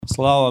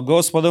Слава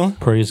Господу!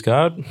 Praise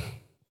God.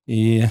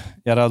 И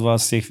я рад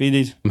вас всех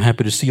видеть. I'm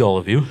happy to see all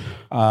of you.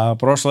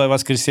 Прошлое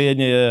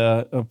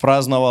воскресенье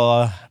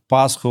праздновала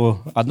Пасху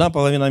одна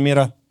половина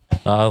мира.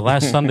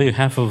 Last Sunday,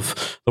 half of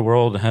the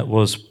world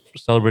was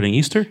celebrating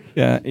Easter,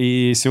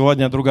 И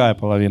сегодня другая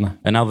половина.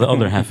 and now the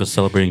other half is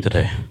celebrating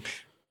today.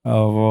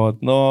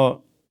 Вот.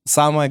 Но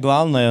самое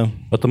главное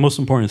But the most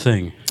important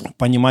thing —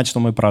 понимать, что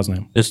мы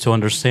празднуем. is to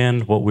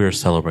understand what we are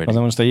celebrating.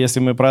 Потому что если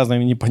мы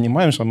празднуем и не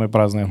понимаем, что мы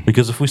празднуем,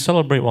 Because if we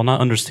celebrate while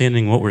not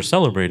understanding what we're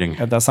celebrating,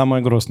 это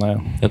самое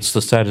грустное. that's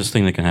the saddest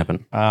thing that can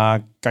happen.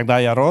 Когда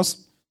я рос,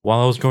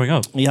 While I was growing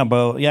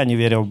up, я не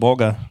верил в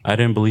Бога. I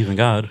didn't believe in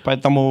God.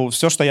 Поэтому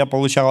все, что я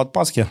получал от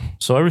Пасхи,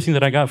 So everything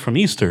that I got from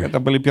Easter это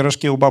были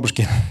пирожки у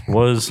бабушки.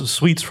 was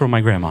sweets from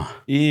my grandma.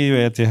 И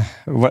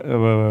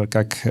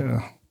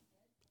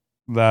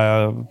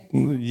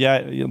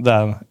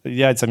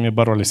яйцами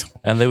боролись.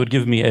 And they would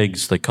give me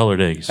eggs, like colored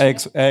eggs.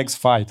 Eggs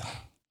fight.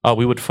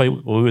 We would fight,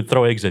 we would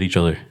throw eggs at each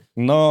other.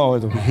 Но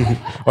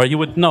Or you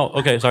would, no,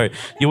 okay, sorry.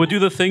 You would do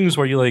the things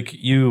where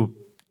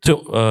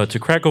to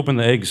crack open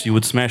the eggs, you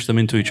would smash them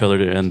into each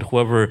other, and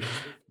whoever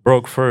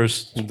broke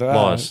first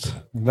lost.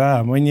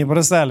 Да, мы не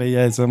бросали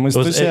яйца, мы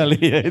стучали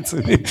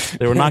яйцами.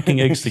 They were knocking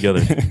eggs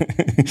together.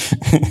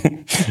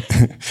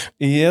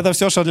 И это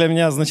все, что для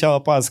меня означало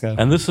Пасха.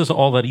 And this is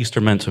all that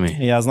Easter meant to me.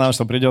 Я знал,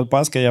 что придет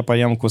Пасха, я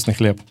поем вкусный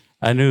хлеб.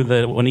 I knew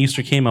that when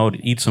Easter came, I would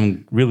eat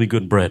some really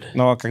good bread.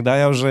 Но когда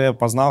я уже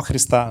познал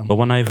Христа, But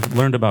when I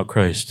learned about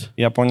Christ,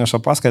 я понял, что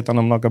Пасха — это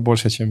намного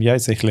больше, чем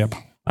яйца и хлеб.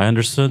 I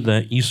understood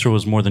that Easter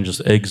was more than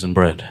just eggs and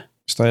bread.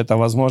 Что это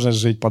возможность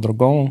жить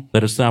по-другому.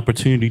 That it's the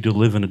opportunity to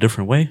live in a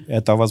different way.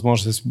 Это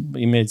возможность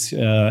иметь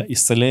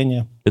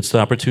исцеление. It's the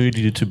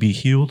opportunity to be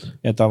healed.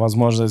 Это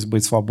возможность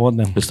быть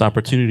свободным. It's the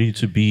opportunity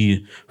to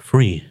be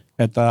free.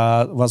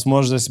 Это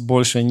возможность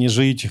больше не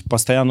жить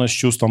постоянно с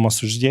чувством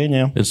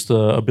осуждения. It's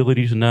the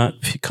ability to not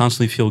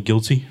constantly feel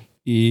guilty.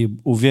 И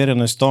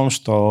уверенность в том,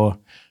 что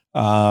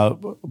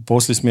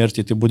после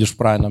смерти ты будешь в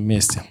правильном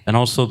месте. And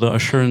also the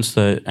assurance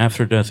that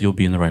after death you'll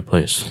be in the right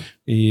place.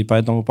 И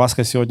поэтому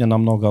Пасха сегодня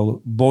намного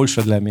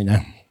больше для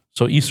меня.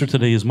 So Easter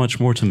today is much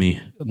more to me.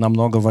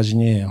 Намного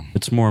важнее.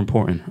 It's more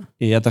important.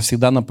 И это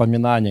всегда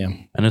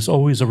напоминание, And it's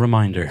always a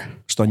reminder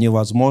что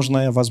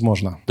невозможное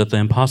возможно. that the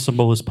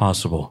impossible is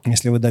possible.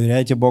 Если вы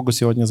доверяете Богу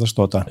сегодня за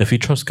что-то, If you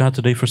trust God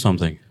today for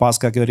something,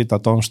 Пасха говорит о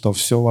том, что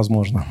все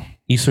возможно.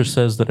 Easter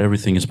says that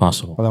everything is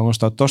possible. Потому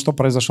что то, что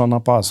произошло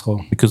на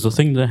Пасху, Because the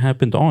thing that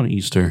happened on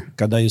Easter,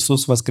 когда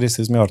Иисус воскрес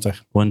из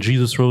мертвых, when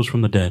Jesus rose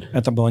from the dead,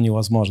 это было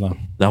невозможно.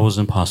 that was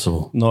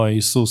impossible. Но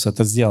Иисус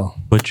это сделал.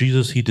 But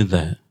Jesus, He did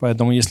that.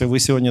 Поэтому если вы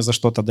сегодня за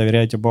что-то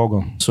доверяете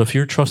Богу, So if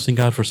you're trusting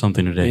God for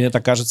something и today,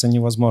 это кажется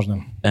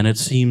невозможным, and it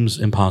seems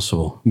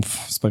impossible,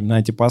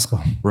 вспоминайте Пасху.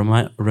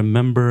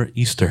 remember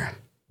Easter.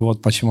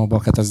 Вот почему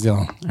Бог это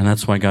сделал. And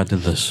that's why God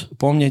did this.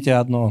 Помните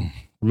одно.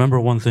 Remember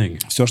one thing.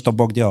 Все, что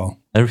Бог делал,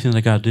 Everything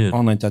that God did,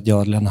 Он это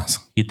делал для нас.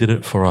 He did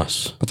it for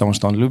us. Потому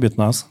что Он любит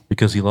нас,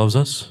 Because He loves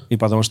us, и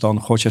потому что Он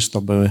хочет,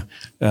 чтобы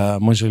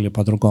мы жили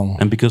по-другому.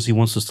 and because He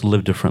wants us to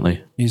live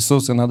differently.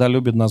 Иисус иногда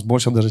любит нас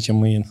больше, даже чем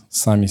мы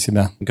сами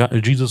себя.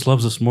 Jesus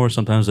loves us more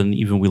sometimes than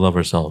even we love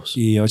ourselves.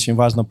 И очень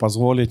важно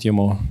позволить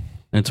Ему,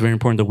 And it's very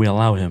important that we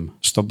allow Him,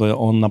 чтобы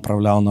Он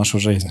направлял нашу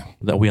жизнь.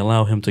 that we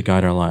allow Him to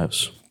guide our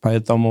lives.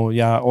 Поэтому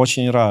я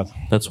очень рад,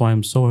 That's why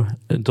I'm so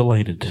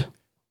delighted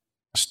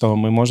что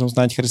мы можем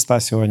знать Христа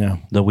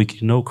сегодня, that we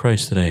can know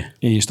Christ today,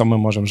 и что мы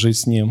можем жить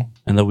с Ним,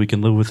 and that we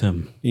can live with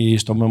Him, и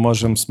что мы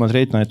можем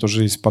смотреть на эту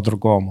жизнь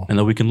по-другому. and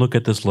that we can look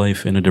at this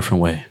life in a different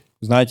way.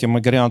 Знаете, мы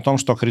говорим о том,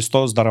 что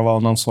Христос даровал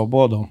нам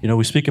свободу, You know,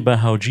 we speak about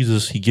how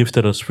Jesus, He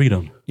gifted us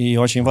freedom, и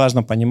очень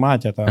важно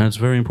понимать and это, it's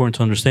very important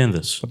to understand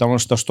this. потому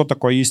что что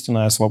такое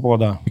истинная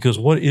свобода? Because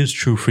what is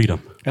true freedom?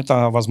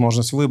 Это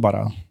возможность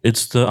выбора.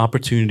 It's the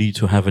opportunity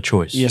to have a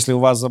choice. Если у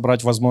вас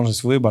забрать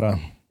возможность выбора,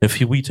 If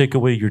we take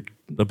away your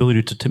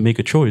ability to make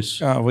a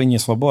choice, вы не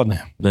свободны.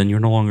 then you're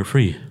no longer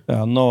free.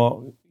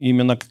 Но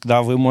именно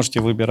когда вы можете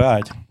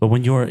выбирать, But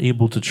when you are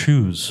able to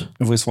choose,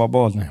 вы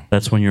свободны.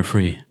 that's when you're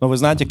free. Но вы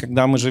знаете,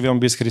 когда мы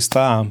живем без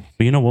Христа,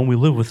 But you know, when we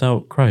live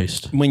without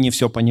Christ, мы не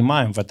все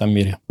понимаем в этом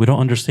мире. we don't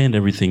understand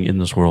everything in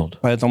this world.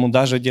 Поэтому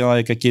даже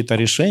делая какие-то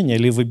решения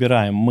или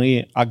выбираем,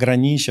 мы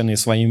ограничены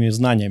своими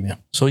знаниями.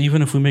 So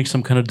even if we make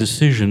some kind of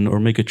decision or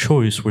make a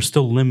choice, we're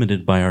still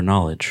limited by our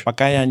knowledge.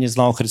 Пока я не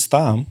знал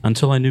Христа,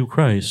 Until I knew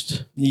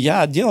Christ,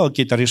 я делал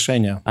какие-то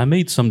решения. I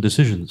made some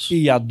decisions, И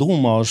я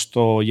думал,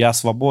 что я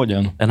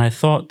свободен. and I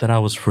thought that I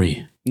was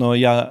free. Но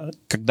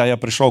когда я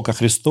пришел ко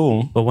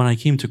Христу, But when I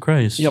came to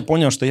Christ, я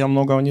понял, что я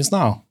многого не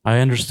знал.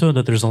 I understood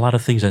that there's a lot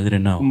of things I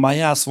didn't know.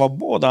 Моя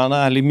свобода,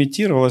 она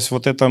лимитировалась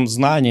вот этим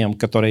знанием,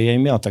 которое я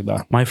имел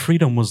тогда. My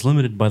freedom was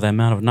limited by the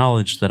amount of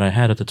knowledge that I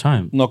had at the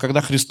time. Но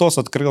когда Христос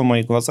открыл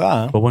мои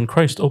глаза, But when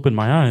Christ opened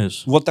my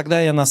eyes, вот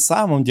тогда я на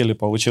самом деле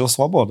получил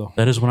свободу.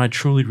 that is when I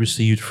truly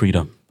received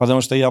freedom.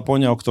 Потому что я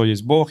понял, кто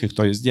есть Бог и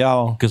кто есть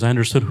дьявол, Because I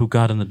understood who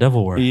God and the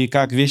devil were, и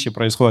как вещи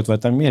происходят в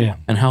этом мире.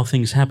 and how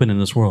things happen in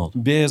this world.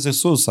 Без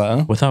Иисуса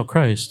Иисуса without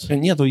Christ,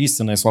 нету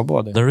истинной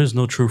свободы. there is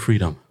no true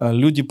freedom.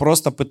 Люди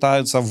просто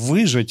пытаются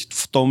выжить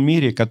в том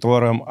мире, в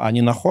котором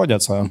они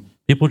находятся.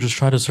 People just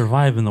try to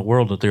survive in the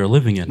world that they are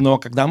living in. Но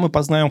когда мы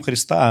познаем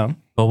Христа,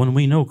 But when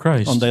we know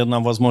Christ, Он дает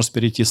нам возможность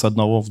перейти с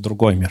одного в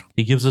другой мир.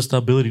 He gives us the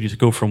ability to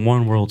go from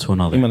one world to И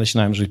another. мы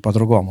начинаем жить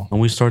по-другому. And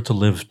we start to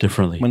live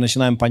differently. Мы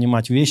начинаем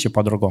понимать вещи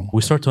по-другому.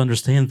 We start to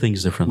understand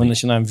things Мы differently.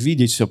 начинаем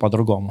видеть все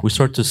по-другому. We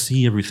start to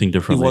see everything И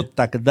differently. вот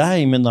тогда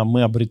именно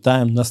мы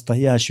обретаем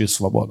настоящую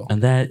свободу.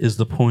 And that is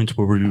the point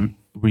where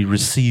we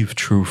receive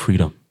true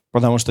freedom.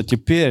 Потому что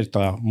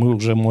теперь-то мы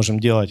уже можем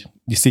делать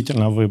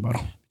действительно выбор.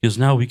 Because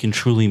now we can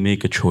truly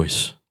make a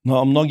choice.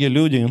 Но многие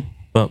люди,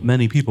 But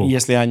many people,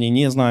 если они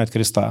не знают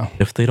Христа,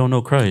 if they don't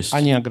know Christ,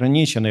 они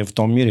ограничены в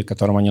том мире, в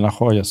котором они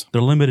находятся.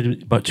 they're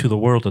limited but to the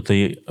world that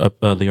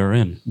they are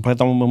in.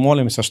 Поэтому мы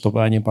молимся,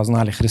 чтобы они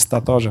познали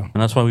Христа тоже.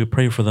 And that's why we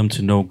pray for them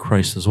to know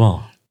Christ as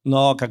well.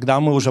 Но когда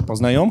мы уже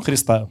познаем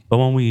Христа, But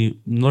when we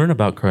learn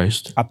about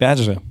Christ, опять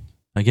же,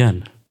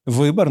 again,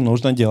 выбор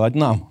нужно делать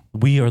нам.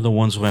 we are the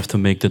ones who have to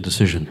make the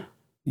decision.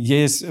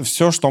 Есть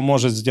все, что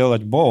может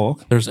сделать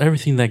Бог, There's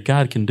everything that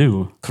God can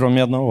do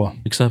кроме одного.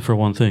 except for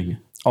one thing.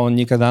 Он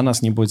никогда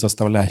нас не будет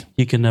заставлять.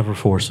 He can never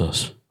force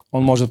us.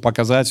 Он может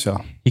показать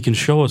все, He can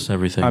show us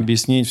everything.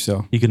 объяснить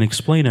все, He can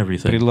explain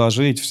everything.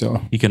 предложить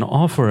все. He can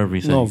offer Но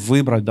everything.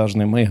 выбрать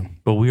должны мы.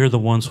 But we are the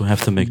ones who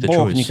have to make the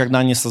Бог choice.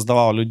 никогда не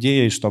создавал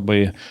людей,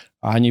 чтобы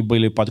они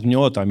были под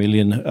гнетом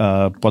или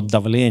под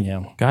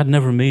давлением. God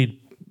never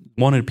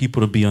wanted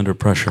people to be under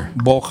pressure.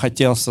 Бог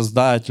хотел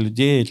создать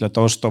людей для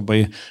того,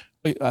 чтобы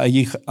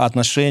их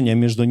отношения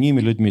между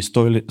ними, людьми,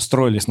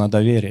 строились на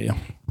доверии.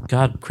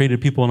 God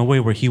created people in a way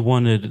where He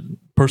wanted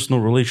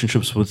personal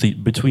relationships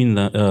between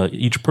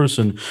each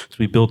person to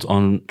be built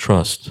on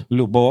trust,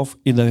 Любовь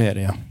и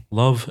доверие.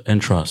 love and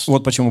trust.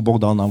 Вот почему Бог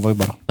дал нам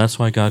выбор. That's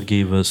why God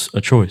gave us a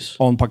choice.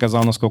 Он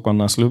показал, насколько Он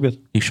нас любит,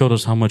 He showed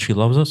us how much He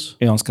loves us,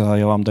 и Он сказал,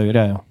 я вам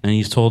доверяю. and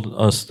He's told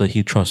us that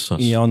He trusts us.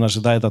 И Он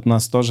ожидает от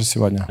нас тоже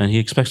сегодня, And He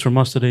expects from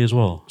us today as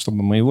well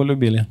чтобы мы Его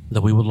любили,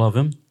 that we would love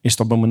Him и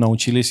чтобы мы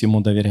научились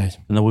Ему доверять.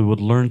 and that we would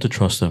learn to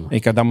trust Him. И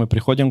когда мы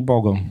приходим к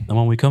Богу, And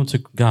when we come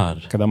to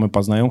God, когда мы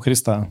познаем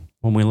Христа,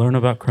 when we learn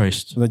about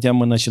Christ, затем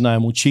мы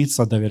начинаем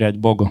учиться доверять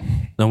Богу,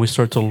 then we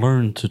start to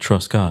learn to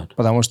trust God.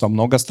 потому что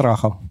много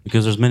страхов,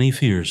 Because there's many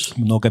fears,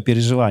 много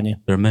переживаний.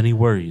 there are many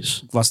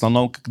worries. В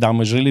основном, когда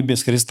мы жили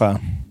без Христа,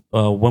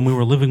 When we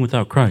were living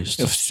without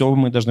Christ, все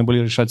мы должны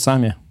были решать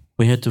сами.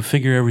 we had to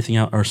figure everything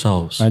out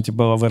ourselves. Знаете,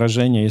 было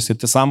выражение, если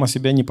ты сам о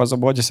себе не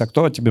позаботишься,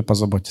 кто о тебе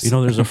позаботится? You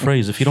know, there's a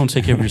phrase, if you don't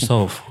take care of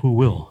yourself, who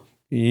will?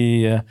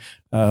 И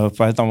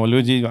поэтому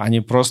люди,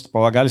 они просто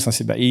полагались на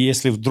себя. И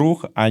если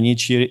вдруг они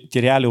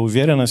теряли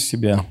уверенность в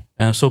себе,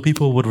 And so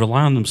people would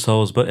rely on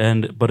themselves, but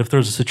if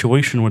there's a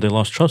situation where they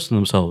lost trust in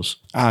themselves,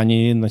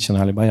 они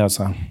начинали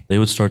бояться. they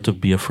would start to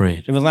be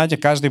afraid. И вы знаете,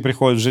 каждый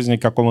приходит в жизни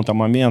к какому-то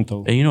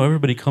моменту, And you know,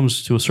 everybody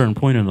comes to a certain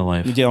point in their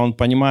life где он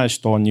понимает,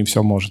 что он не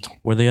все может.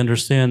 where they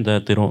understand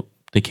that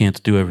they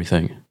can't do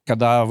everything.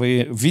 Когда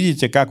вы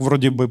видите, как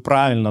вроде бы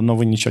правильно, но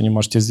вы ничего не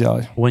можете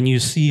сделать. When you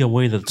see a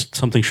way that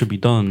something should be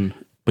done,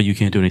 but you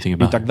can't do anything И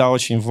about it. тогда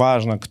очень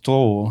важно,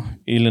 кто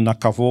или на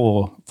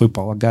кого вы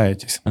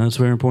полагаетесь. And it's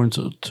very important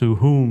to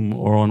whom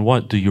or on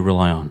what do you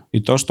rely on.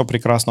 И то, что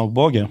прекрасно в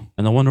Боге,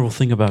 And the wonderful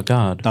thing about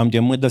God там, где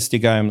мы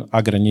достигаем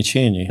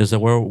ограничений, is that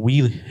where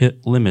we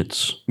hit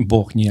limits,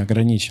 Бог не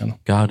ограничен.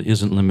 God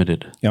isn't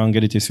limited. И Он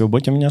говорит, если вы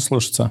будете меня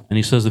слушаться, And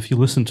He says, if you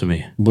listen to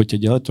me будете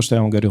делать то, что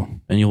я вам говорю,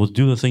 and you will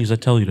do the things I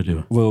tell you to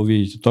do, вы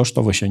увидите то,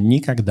 что вы еще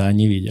никогда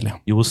не видели.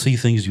 you will see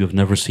things you have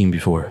never seen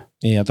before.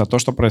 И это то,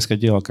 что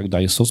происходило,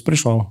 когда Иисус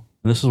пришел.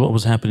 And this is what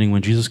was happening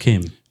when Jesus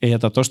came. И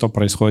это то, что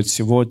происходит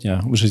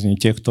сегодня в жизни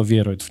тех, кто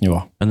верует в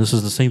Него. And this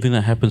is the same thing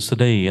that happens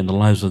today in the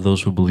lives of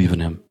those who believe in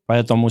Him.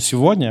 Поэтому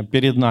сегодня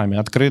перед нами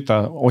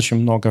открыто очень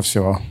много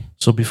всего.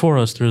 So before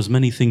us, there's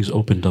many things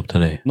opened up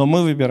today. Но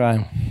мы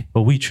выбираем.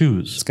 But we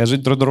choose.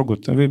 Скажите друг другу,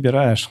 ты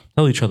выбираешь.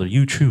 Tell each other,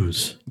 you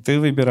choose.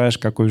 Ты выбираешь,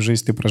 какую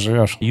жизнь ты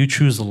проживешь. You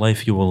choose the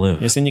life you will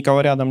live. Если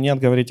никого рядом нет,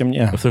 говорите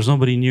мне. If there's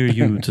nobody near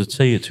you to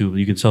say it to,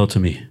 you can tell it to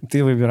me.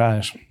 Ты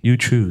выбираешь. You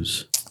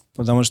choose.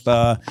 Потому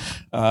что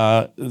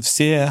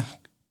все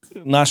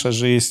наша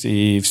жизнь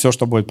и все,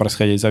 что будет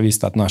происходить,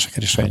 зависит от наших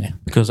решений.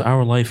 Because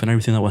our life and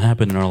everything that will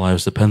happen in our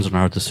lives depends on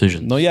our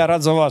decisions. Но я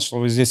рад за вас, что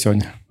вы здесь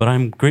сегодня.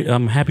 But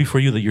I'm happy for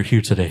you that you're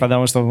here today.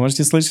 Потому что вы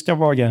можете слышать о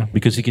Боге.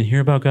 Because you can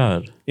hear about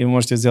God. И вы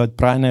можете сделать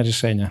правильное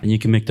решение. And you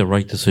can make the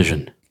right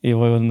decision. И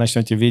вы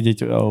начнете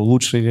видеть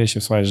лучшие вещи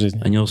в своей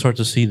жизни. And you'll start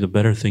to see the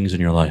better things in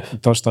your life.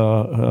 То,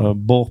 что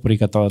Бог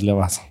приготовил для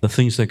вас. The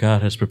things that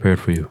God has prepared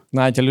for you.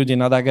 Знаете, люди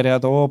иногда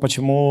говорят,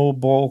 почему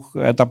Бог,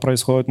 это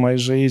происходит в моей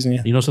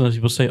жизни? You know, sometimes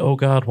people say, oh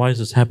God, why is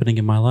this happening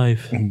in my life?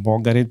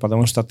 Бог говорит,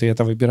 потому что ты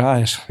это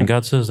выбираешь. And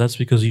God says, that's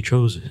because you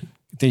chose it.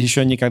 Ты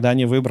еще никогда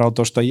не выбрал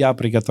то, что я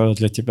приготовил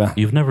для тебя.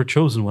 You've never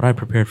chosen what I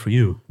prepared for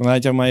you.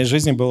 Знаете, в моей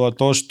жизни было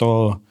то,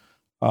 что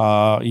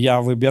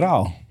я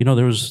выбирал. You know,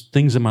 there was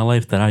things in my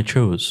life that I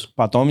chose.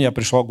 Потом я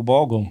пришел к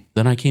Богу,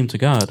 Then I came to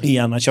God, и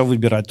я начал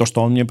выбирать то,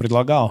 что Он мне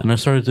предлагал. and I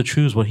started to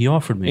choose what He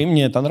offered И me,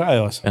 мне это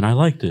нравилось. and I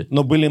liked it.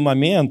 Но были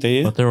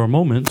моменты, But there were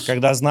moments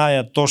когда,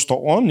 зная то, что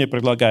Он мне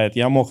предлагает,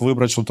 я мог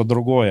выбрать что-то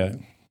другое.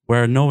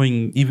 where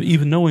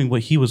even knowing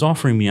what He was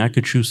offering me, I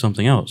could choose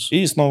something else.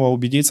 И снова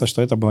убедиться,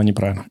 что это было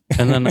неправильно.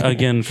 And then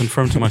again,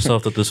 confirm to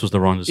myself that this was the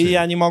wrong И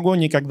я decision. не могу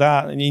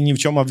никогда ни в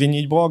чем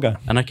обвинить Бога,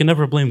 And I can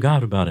never blame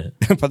God about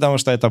it, потому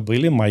что это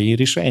были мои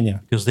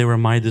решения. because they were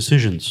my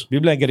decisions.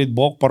 Библия говорит,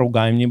 Бог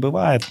поругаем не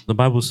бывает. The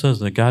Bible says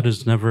that God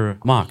is never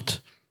mocked.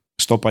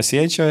 Что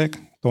посеет человек,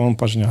 то он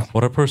пожнет.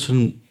 What a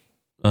person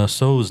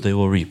sows, they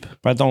will reap.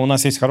 Поэтому у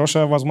нас есть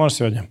хорошая возможность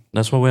сегодня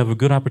That's why we have a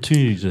good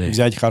opportunity today.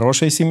 взять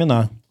хорошие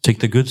семена Take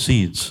the good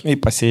seeds и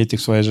посеять их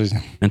в своей жизни.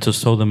 and to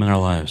sow them in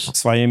our lives.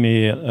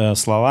 Своими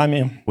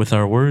словами, With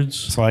our words,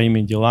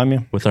 своими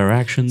делами, with our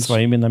actions,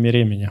 своими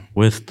намерениями.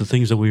 with the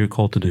things that we are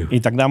called to do.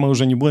 И тогда мы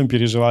уже не будем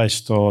переживать,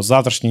 что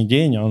завтрашний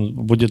день, он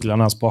будет для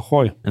нас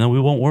плохой. And then we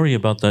won't worry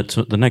about that.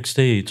 The next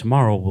day,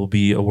 tomorrow, will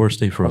be a worse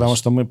day for Потому us.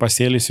 что мы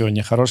посеяли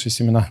сегодня хорошие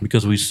семена.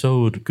 Because we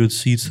sowed good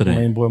seeds Мы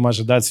today. будем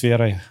ожидать с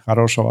верой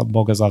хорошего от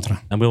Бога завтра.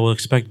 And we will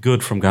expect good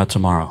from God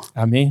tomorrow.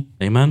 Аминь.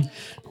 Amen?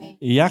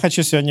 И я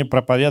хочу сегодня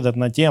проповедовать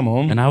на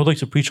тему And I would like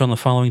to preach on the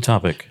following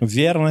topic.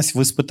 «Верность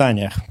в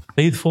испытаниях».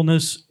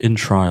 Faithfulness in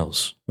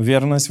trials.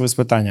 Верность в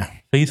испытаниях.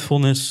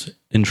 Faithfulness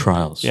in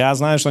trials. Я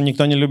знаю, что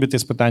никто не любит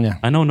испытания,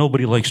 I know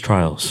nobody likes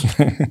trials,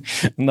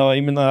 но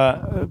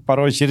именно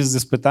порой через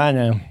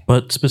испытания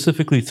but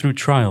specifically through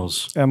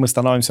trials, мы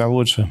становимся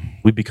лучше.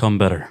 we become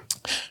better.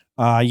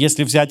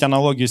 Если взять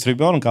аналогию с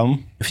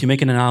ребенком, If you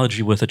make an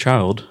analogy with a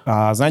child,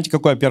 знаете,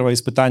 какое первое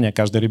испытание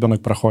каждый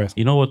ребенок проходит?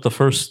 you know what the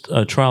first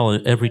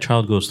trial every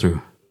child goes through?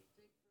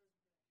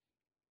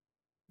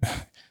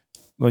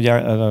 Ну,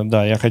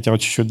 я хотел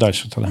чуть-чуть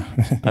дальше туда.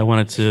 I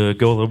wanted to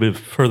go a little bit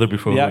further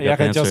before we Я got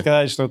the хотел answer.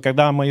 сказать, что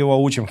когда мы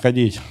его учим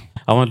ходить,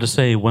 I wanted to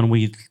say when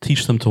we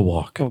teach them to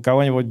walk. у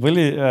кого-нибудь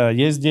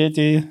есть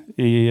дети,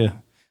 и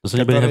Does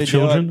anybody have которые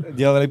children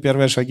делали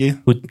первые шаги?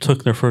 who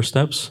took their first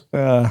steps?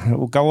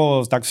 У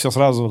кого так все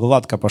сразу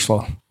гладко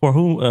пошло? Or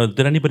who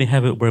did anybody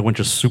have it where it went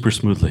just super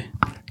smoothly?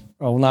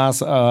 У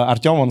нас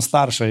Артем, он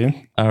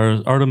старший,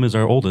 Artem is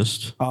our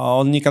oldest.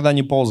 он никогда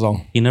не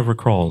ползал. He never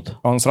crawled.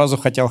 Он сразу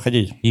хотел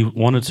ходить. He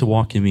wanted to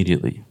walk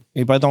immediately.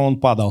 И поэтому он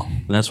падал.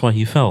 And that's why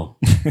he fell.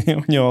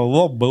 У него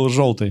лоб был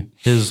желтый.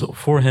 His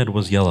forehead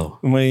was yellow.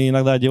 Мы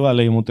иногда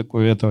одевали ему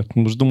такую,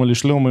 мы же думали,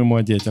 шлем ему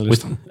одеть или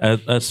что. At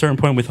a certain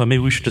point, we thought maybe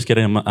we should just get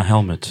him a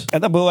helmet.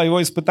 Это было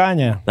его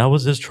испытание. That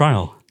was his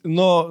trial.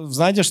 Но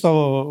знаете,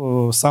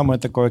 что самое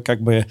такое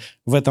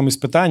в этом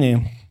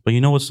испытании? But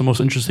you know what's the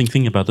most interesting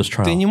thing about this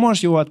Ты trial? не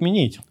можешь его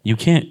отменить. You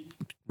can't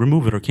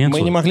remove it or Мы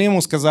cancel не it. могли ему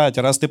сказать,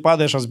 раз ты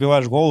падаешь,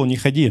 разбиваешь голову, не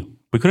ходи.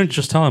 We couldn't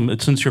just tell him,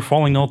 since you're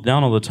falling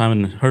down all the time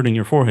and hurting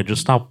your forehead,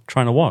 just stop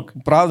trying to walk.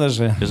 Правда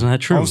же? Isn't that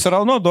true? Он все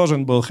равно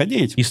должен был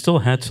ходить. He still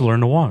had to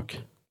learn to walk.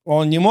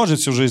 Он не может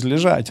всю жизнь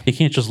лежать. He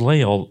can't just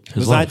lay all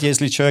Вы his life. знаете,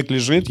 если человек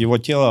лежит, его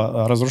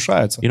тело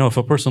разрушается. You know, if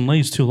a person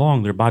lays too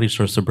long, their body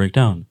starts to break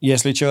down.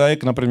 Если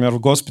человек, например, в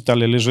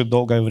госпитале лежит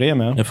долгое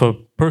время, If a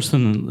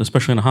person,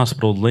 especially in a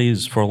hospital,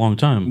 lays for a long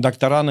time,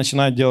 доктора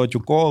начинают делать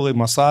уколы,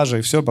 массажи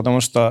и все,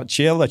 потому что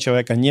тело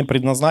человека не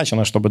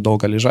предназначено, чтобы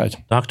долго лежать.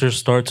 doctors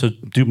start to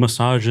do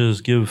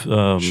massages, give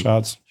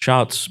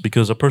shots,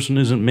 because a person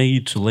isn't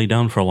made to lay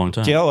down for a long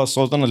time. Тело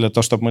создано для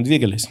того, чтобы мы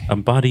двигались. A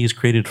body is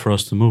created for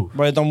us to move.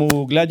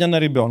 Поэтому, глядя на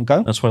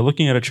ребенка, That's why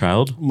looking at a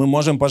child, мы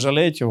можем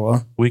пожалеть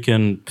его we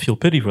can feel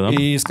pity for them,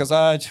 и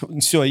сказать,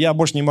 все, я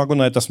больше не могу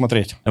на это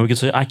смотреть. and we can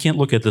say, I can't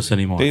look at this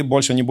anymore. Ты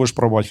больше не будешь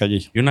пробовать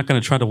ходить. You're not going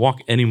to try to walk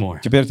anymore.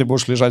 Теперь ты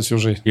будешь лежать всю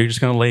жизнь. You're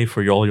just going to lay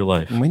for all your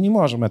life. Мы не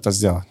можем это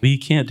сделать. We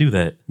can't do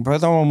that.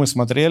 Поэтому мы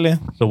смотрели,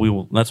 So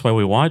that's why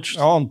we watched.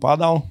 а он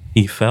падал,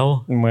 He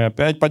fell. и мы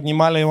опять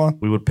поднимали его,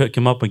 We would pick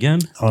him up again.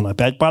 он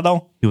опять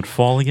падал, He would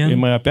fall и again.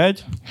 мы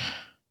опять,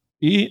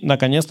 и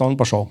наконец-то он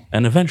пошел.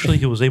 And eventually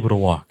he was able to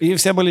walk. И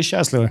все были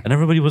счастливы. And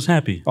everybody was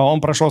happy. А он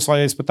прошел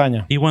свое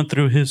испытание. He went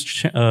through his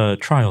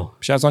trial.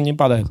 Сейчас он не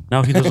падает.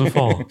 Now he doesn't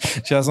fall.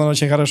 Сейчас он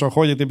очень хорошо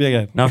ходит и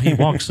бегает. Now he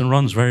walks and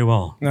runs very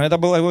well. Но это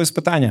было его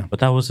испытание. But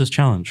that was his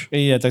challenge.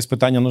 И это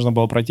испытание нужно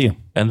было пройти.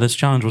 And this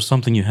challenge was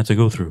something you had to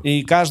go through.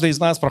 И каждый из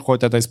нас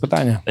проходит это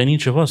испытание. And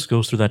each of us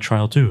goes through that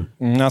trial too.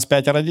 У нас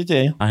 5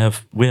 детей.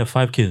 We have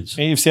 5 kids.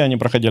 И все они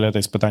проходили это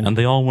испытание. And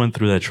they all went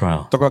through that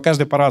trial. Только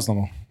каждый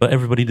по-разному. But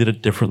everybody did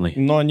it differently.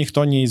 Но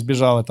никто не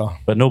избежал этого.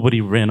 But nobody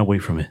ran away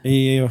from it.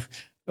 И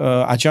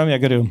о чем я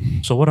говорю?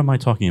 So what am I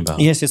talking about?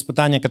 Есть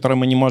испытания, которые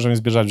мы не можем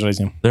избежать в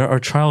жизни. There are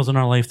trials in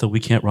our life that we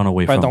can't run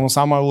away from. Поэтому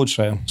самое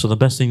лучшее So the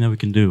best thing that we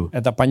can do —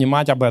 это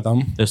понимать об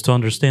этом is to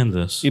understand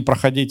this и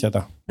проходить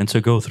это and to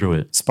go through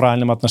it с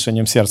правильным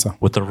отношением сердца.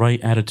 with the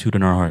right attitude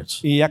in our hearts.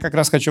 И я как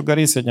раз хочу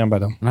говорить сегодня об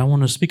этом. And I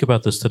want to speak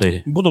about this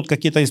today. Будут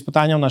какие-то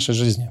испытания в нашей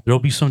жизни. There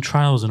will be some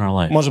trials in our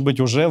life. Может быть,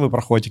 уже вы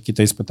проходите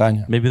какие-то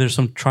испытания. Maybe there's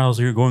some trials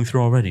that you're going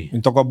through already. И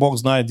только Бог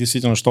знает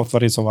действительно, что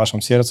творится в вашем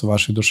сердце, в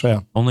вашей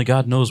душе. Only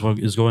God knows what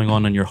is going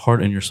on in your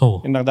heart and your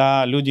soul.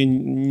 Иногда люди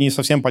не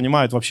совсем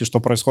понимают вообще, что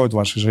происходит в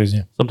вашей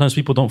жизни. Sometimes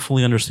people don't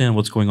fully understand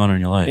what's going on in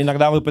your life.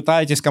 Иногда вы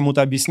пытаетесь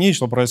кому-то объяснить,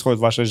 что происходит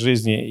в вашей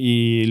жизни,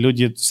 и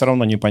люди все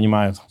равно не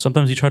понимают.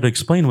 Sometimes you try to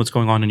explain what's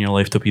going on in your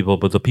life to people,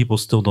 but the people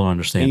still don't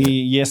understand И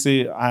it.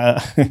 если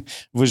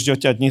вы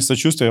ждете от них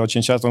сочувствия,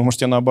 очень часто вы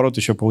можете, наоборот,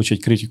 еще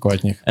получить критику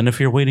от них. And if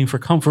you're waiting for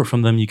comfort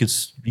from them, you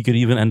could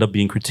even end up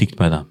being critiqued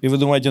by them. И вы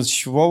думаете, с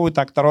чего вы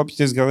так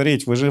торопитесь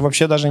говорить? Вы же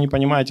вообще даже не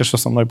понимаете, что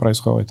со мной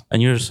происходит. And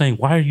you're saying,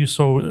 why are you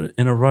so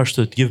in a rush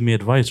to give me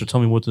advice or tell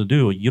me what to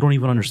do? You don't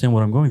even understand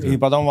what I'm going through. И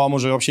потом вам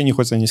уже вообще не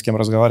хочется ни с кем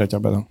разговаривать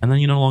об этом. And then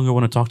you no longer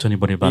want to talk to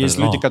anybody about it Есть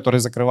at all. люди, которые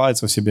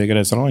закрываются в себе и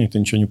говорят, все равно никто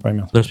ничего не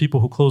поймет. There's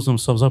people who close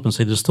themselves up and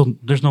say,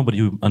 there's nobody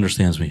who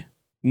understands me.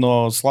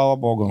 Но слава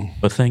Богу,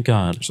 But thank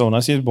God что у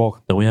нас есть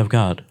Бог, that we have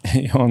God,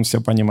 и Он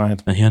все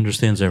понимает, and He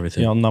understands и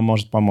everything, Он нам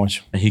может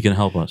помочь. and He can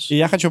help us. И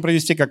я хочу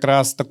привести как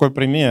раз такой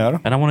пример,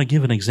 And I want to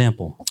give an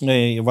example.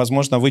 и,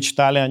 возможно, вы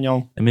читали о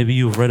нем, And maybe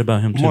you've read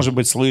about him too, может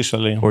быть,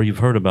 слышали. or you've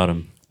heard about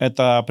him.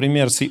 Это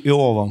пример с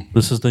Иовом.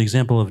 This is the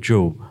example of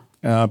Job.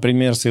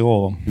 Пример с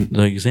Иовом.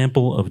 The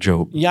example of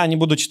Job. Я не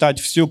буду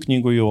читать всю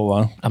книгу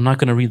Иова, I'm not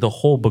going to read the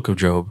whole book of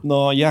Job,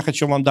 но я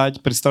хочу вам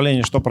дать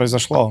представление, что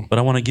произошло. but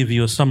I want to give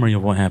you a summary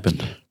of what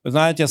happened. Вы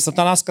знаете,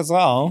 Сатана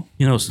сказал,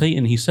 You know,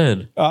 Satan, he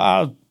said,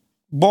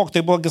 Бог,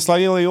 ты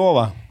благословил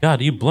Иова, God,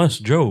 you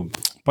blessed Job,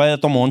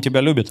 поэтому он тебя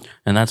любит.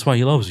 and that's why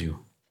he loves you.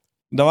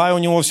 Давай у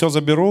него все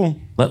заберу,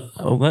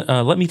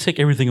 Let me take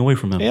everything away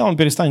from и him, он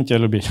перестанет тебя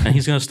любить. and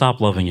he's going to stop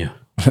loving you.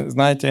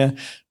 Знаете,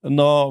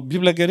 но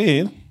Библия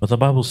говорит, But the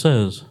Bible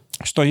says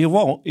что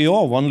Иов,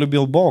 он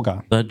любил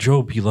Бога. that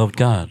Job, he loved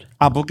God.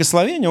 А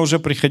благословения уже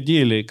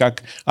приходили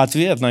как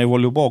ответ на его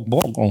любовь к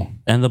Богу.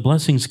 And the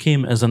blessings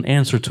came as an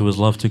answer to his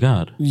love to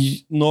God.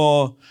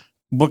 Но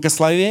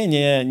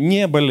благословения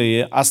не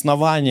были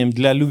основанием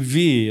для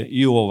любви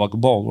Иова к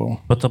Богу.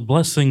 But the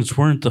blessings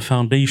weren't the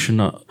foundation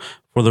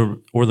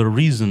or the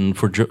reason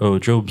for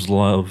Job's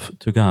love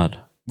to God.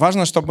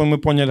 Важно, чтобы мы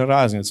поняли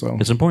разницу.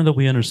 It's important that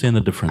we understand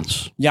the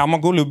difference. Я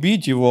могу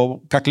любить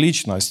его как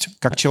личность,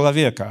 как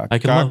человека,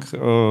 как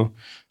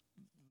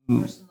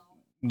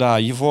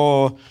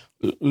его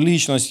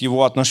личность,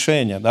 его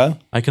отношения, да?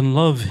 I can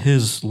love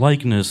his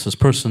likeness, his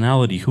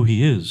personality, who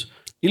he is.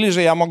 Или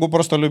же я могу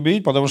просто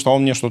любить, потому что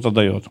он мне что-то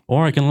дает.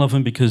 Or I can love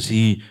him because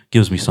he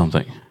gives me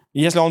something.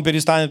 Если он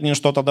перестанет мне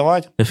что-то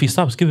давать, If he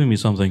stops giving me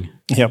something,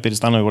 я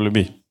перестану его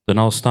любить. then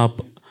I'll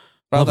stop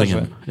loving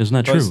him. Isn't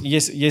that То true?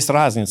 есть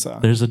разница.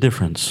 There's a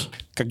difference.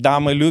 Когда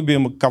мы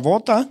любим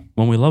кого-то,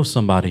 When we love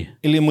somebody,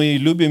 или мы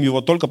любим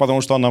его только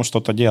потому, что он нам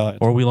что-то делает.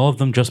 or we love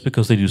them just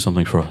because they do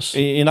something for us.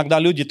 И иногда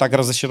люди так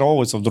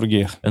разочаровываются в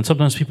других. And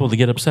sometimes people, they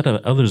get upset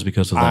at others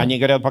because of А that. они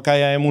говорят, пока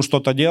я ему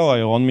что-то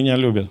делаю, он меня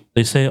любит.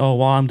 They say, oh,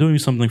 while I'm doing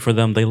something for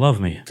them, they love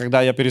me.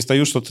 Когда я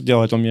перестаю что-то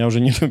делать, он меня уже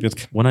не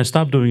любит. When I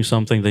stop doing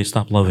something, they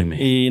stop loving me.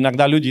 И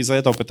иногда люди из-за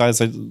этого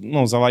пытаются,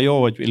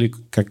 завоевывать или,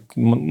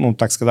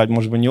 так сказать,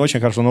 может быть, не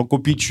очень хорошо, но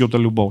купить чью-то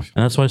любовь.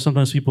 And that's why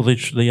sometimes people,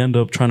 they end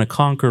up trying to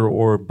conquer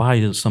or buy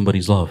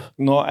somebody's love.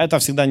 Но это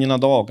всегда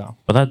ненадолго.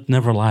 But that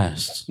never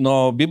lasts.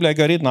 Но Библия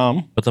говорит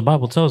нам But the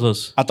Bible tells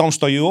us о том,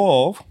 что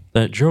Иов,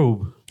 that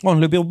Job, он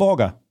любил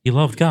Бога. he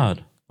loved God.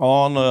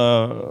 Он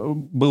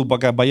был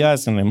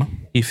богобоязненным,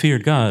 He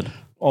feared God.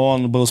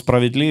 он был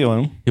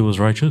справедливым, He was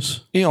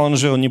righteous. и он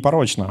жил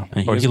непорочно,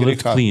 And без he lived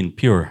греха. clean,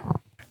 pure.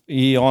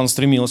 И он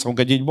стремился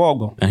угодить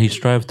Богу, And he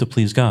strived to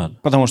please God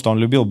потому что он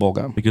любил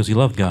Бога. because he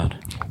loved God.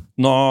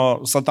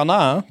 Но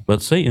Сатана, But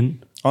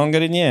Satan, он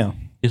говорит, не,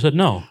 he said,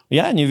 no,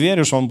 я не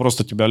верю, что он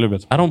просто тебя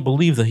любит. I don't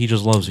believe that he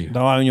just loves you.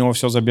 Давай у него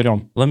все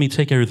заберем, Let me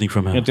take everything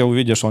from и him. ты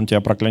увидишь, что он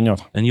тебя проклянет.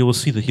 And you will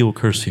see that he will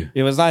curse you.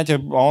 И вы знаете,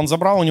 он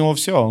забрал у него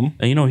все,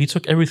 And you know, he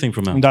took everything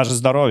from him, даже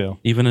здоровье.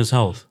 even his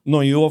health.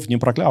 Но Иов не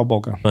проклял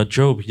Бога. But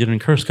Job, he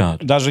didn't curse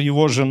God. Даже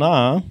его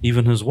жена,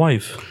 Even his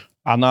wife,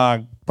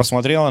 она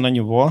посмотрела на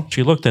него,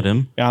 she looked at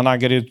him, и она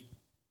говорит,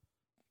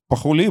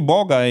 похули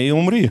Бога и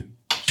умри.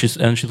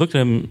 and she looked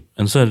at him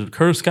and said,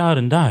 curse God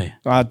and die.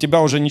 От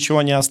тебя уже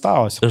ничего не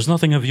осталось. There's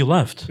nothing of you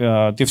left.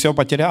 Ты все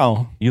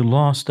потерял. You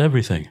lost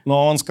everything.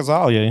 Но он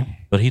сказал ей,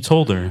 But he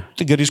told her,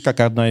 ты говоришь,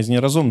 как одна из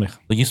неразумных.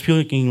 that you're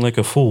speaking like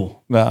a fool.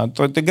 Да,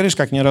 ты говоришь,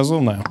 как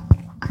неразумная.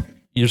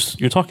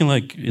 You're talking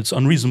like it's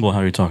unreasonable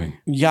how you're talking.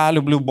 Я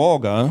люблю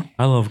Бога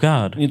I love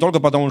God, не только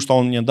потому, что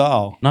Он мне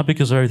дал, not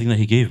because of everything that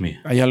he gave me.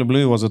 а я люблю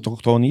Его за то,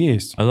 кто Он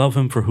есть. I love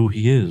him for who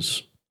he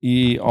is.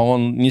 И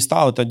Он не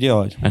стал это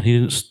делать. And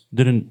he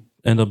didn't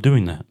end up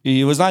doing that.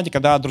 И вы знаете,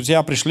 когда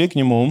друзья пришли к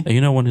Нему, And you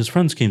know, when his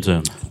friends came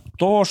to him,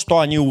 то, что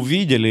они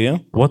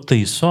увидели, what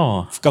they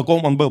saw, в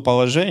каком Он был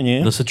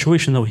положении, the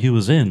situation that he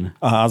was in,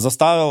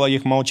 заставило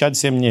их молчать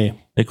 7 дней.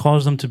 it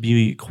caused them to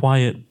be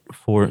quiet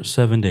for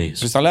 7 days.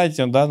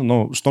 Представляете, да,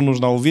 что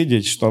нужно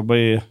увидеть,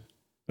 чтобы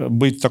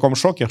быть в таком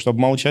шоке, чтобы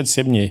молчать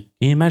 7 дней.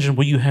 Can you imagine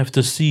what you have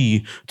to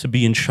see to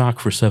be in shock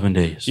for 7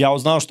 days? Я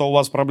узнал, что у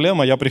вас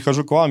проблема, я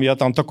прихожу к вам, я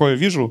там такое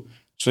вижу,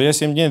 что я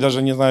 7 дней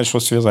даже не знаю, что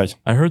связать.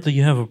 I heard that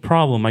you have a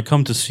problem. I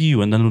come to see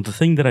you, and then the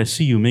thing that I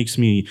see you makes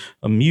me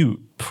mute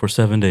for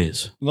 7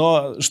 days.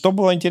 Но что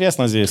было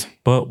интересно здесь?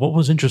 But what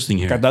was interesting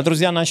here, Когда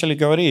друзья начали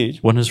говорить,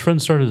 when his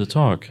friends started to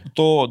talk,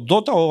 то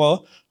до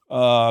того,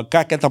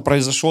 как это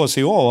произошло с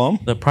Иовом,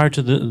 that prior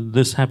to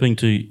this happening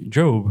to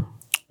Job,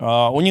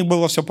 у них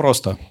было все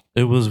просто.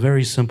 it was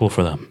very simple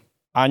for them.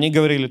 Они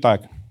говорили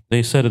так: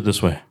 They said it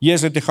this way: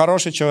 если ты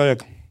хороший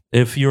человек,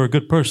 if you're a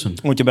good person,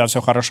 у тебя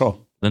все хорошо.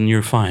 then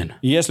you're fine.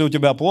 Если у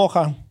тебя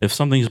плохо, If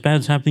something bad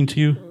is happening to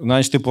you,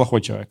 значит, ты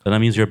плохой человек. then that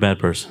means you're a bad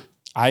person.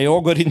 А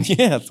Иов говорит: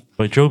 нет,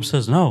 But Job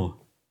says, no,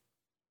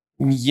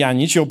 я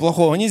ничего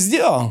плохого не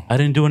сделал. I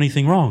didn't do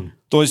anything wrong.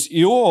 То есть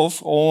Иов,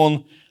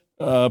 он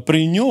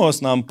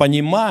принес нам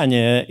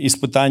понимание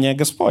испытания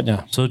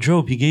Господня. So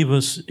Job,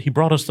 he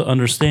brought us the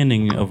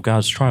understanding of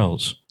God's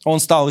trials. Он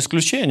стал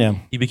исключением.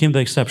 He became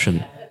the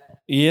exception.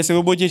 И если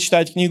вы будете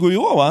читать книгу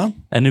Иова,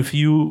 And if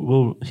you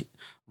will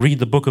read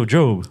the book of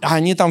Job,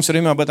 они там все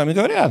время об этом и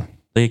говорят.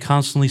 they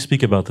constantly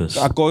speak about this.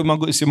 Какой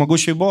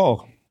всемогущий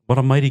Бог. What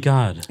a mighty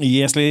God. И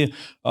если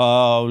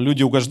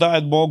люди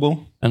угождают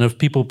Богу, And if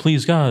people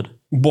please God,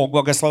 Бог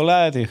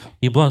благословляет их.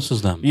 he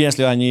blesses them.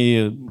 Если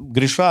они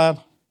грешат,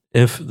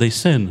 If they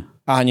sin,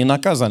 они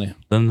наказаны.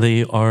 then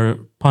they are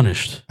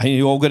punished. А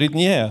Иов говорит: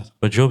 нет,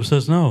 But Job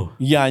says, no,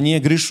 я не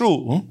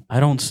грешу,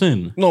 I don't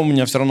sin, но у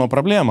меня все равно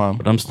проблема.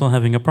 but I'm still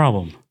having a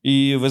problem.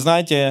 И вы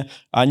знаете,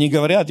 они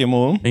говорят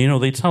ему,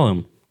 And they tell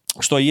him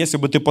что если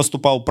бы ты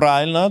поступал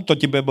правильно, то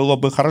тебе было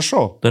бы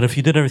хорошо. that if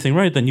you did everything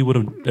right, then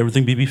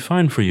everything would be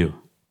fine for you.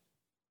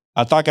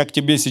 А так как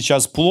тебе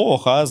сейчас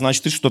плохо,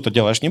 значит, ты что-то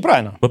делаешь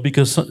неправильно. But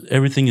because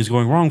everything is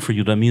going wrong for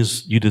you, that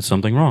means you did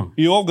something wrong.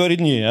 Иов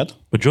говорит: нет,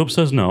 But Job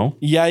says, no,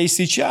 я и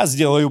сейчас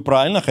делаю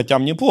правильно, хотя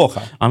мне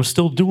плохо. I'm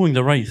still doing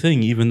the right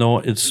thing, even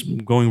though it's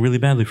going really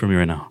badly for me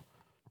right now.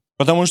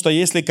 Потому что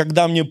если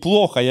когда мне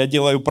плохо, я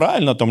делаю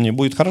правильно, то мне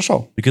будет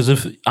хорошо. Because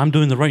if I'm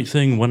doing the right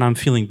thing when I'm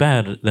feeling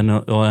bad, then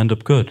it'll end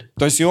up good.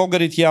 То есть Иов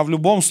говорит: я в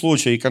любом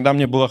случае, когда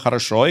мне было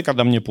хорошо, и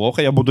когда мне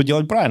плохо, я буду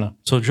делать правильно.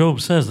 So Job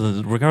says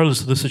that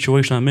regardless of the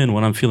situation I'm in,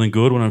 when I'm feeling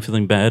good, when I'm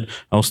feeling bad,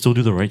 I'll still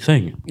do the right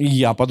thing. И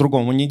я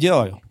по-другому не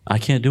делаю. I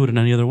can't do it in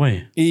any other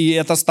way. И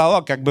это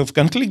стало как бы в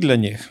конфликт для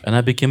них. And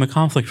that became a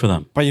conflict for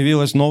them.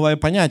 Появилось новое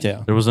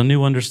понятие. There was a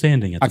new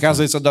understanding.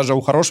 Оказывается, даже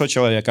у хорошего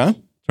человека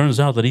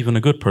Turns out that even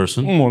a good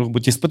person может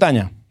быть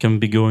испытание. can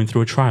be going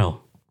through a trial.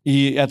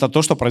 И это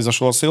то, что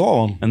произошло с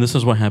Иовом. And this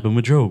is what happened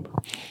with Job.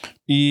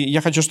 И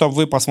я хочу, чтобы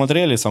вы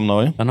посмотрели со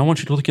мной And I want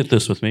you to look at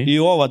this with me.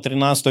 Иова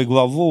 13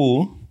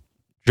 главу,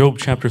 Job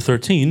chapter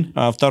 13,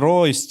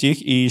 2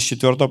 стих и с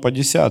 4 по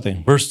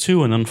 10. verse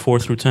 2 and then 4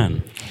 through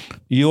 10.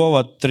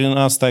 Иова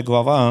 13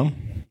 глава,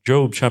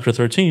 Job chapter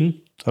 13,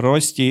 2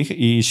 стих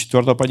и с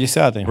 4 по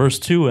 10. verse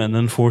 2 and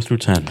then 4 through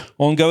 10.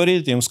 Он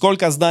говорит им: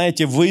 сколько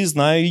знаете вы,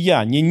 знаю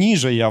я, не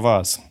ниже я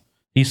вас.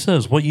 He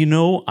says, what you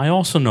know, I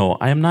also know.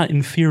 I am not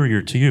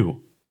inferior to you.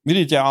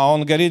 Видите, а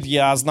он говорит: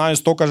 я знаю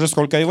столько же,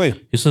 сколько и вы.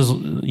 He says,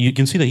 you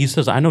can see that he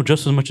says, I know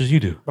just as much as you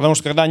do. Потому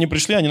что когда они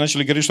пришли, они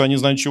начали говорить, что они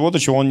знают чего-то,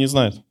 чего он не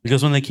знает.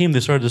 Because when they came, they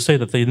started to say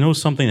that they know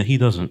something that he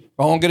doesn't.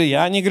 А он говорит: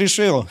 я не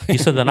грешил. He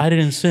said that I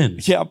didn't sin.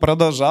 Я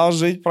продолжал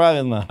жить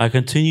правильно. I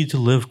continue to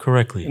live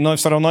correctly. Но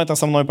все равно это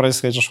со мной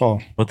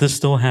происходило. But this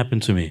still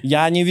happened to me.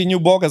 Я не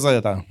виню Бога за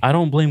это. I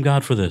don't blame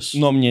God for this.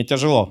 Но мне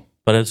тяжело.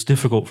 But it's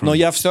difficult for Но me.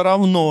 я все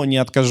равно не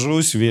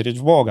откажусь верить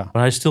в Бога.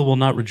 But I still will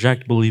not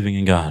reject believing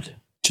in God.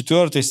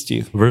 4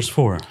 стих. Verse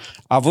 4.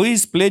 А вы,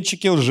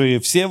 сплетчики лжи,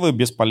 все вы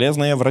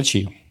бесполезные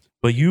врачи.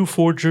 But you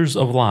forgers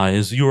of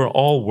lies, you are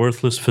all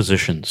worthless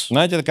physicians.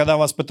 Знаете, когда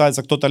вас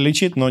пытается кто-то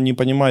лечить, но не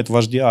понимает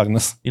ваш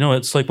диагноз. You know,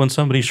 it's like when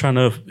somebody's trying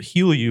to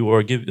heal you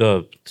or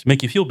to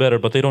make you feel better,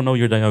 but they don't know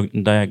your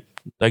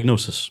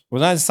diagnosis. Вы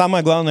знаете,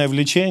 самое главное в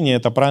лечении –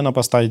 это правильно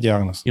поставить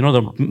диагноз. You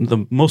know,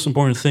 the most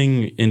important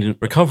thing in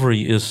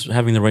recovery is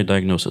having the right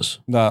diagnosis.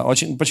 Да,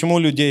 почему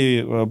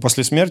людей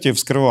после смерти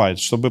вскрывают,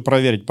 чтобы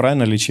проверить,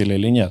 правильно лечили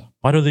или нет.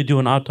 Why do they do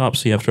an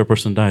autopsy after a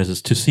person dies?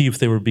 It's to see if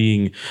they were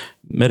being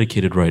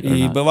medicated right or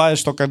И not. бывает,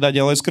 что когда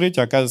делают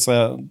вскрытие,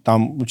 оказывается,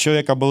 там у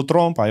человека был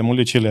тромб, а ему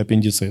лечили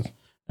аппендицит.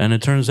 And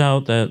it turns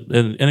out that,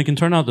 and it can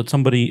turn out that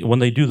somebody, when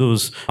they do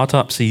those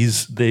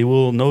autopsies, they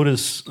will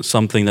notice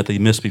something that they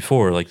missed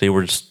before, like they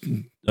were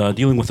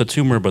dealing with a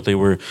tumor, but they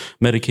were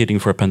medicating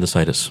for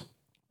appendicitis.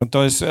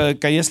 То есть,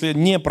 если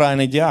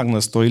неправильный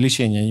диагноз, то и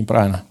лечение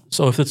неправильно.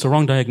 So if it's the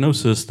wrong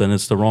diagnosis, then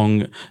it's the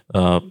wrong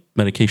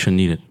medication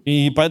needed.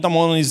 И поэтому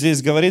он и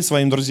здесь говорит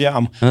своим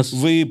друзьям: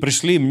 вы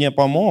пришли мне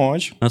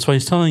помочь, That's why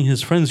he's telling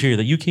his friends here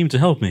that you came to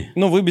help me,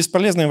 но вы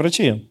бесполезные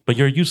врачи. but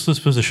you're useless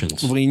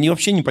physicians. Вы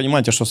вообще не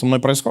понимаете, что со мной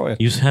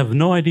происходит. You have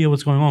no idea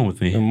what's going on with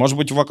me. Может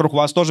быть, вокруг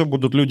вас тоже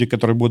будут люди,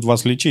 которые будут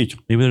вас лечить,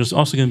 Maybe there's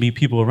also going to be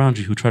people around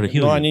you who try to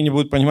heal но you, они не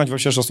будут понимать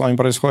вообще, что с вами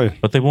происходит.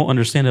 but they won't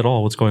understand at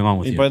all what's going on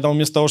with И you. поэтому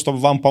вместо того, чтобы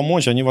вам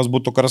помочь, они вас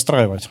будут только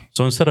расстраивать.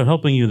 So instead of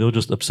helping you, they'll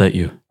just upset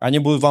you. Они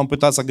будут вам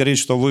пытаться говорить,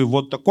 что вы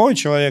вот такой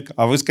человек,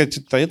 а вы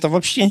скажете, это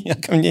вообще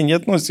ко мне не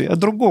относится, я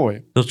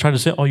другой. They'll try to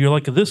say, oh, you're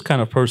like this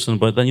kind of person,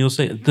 but then you'll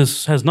say,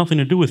 this has nothing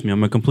to do with me.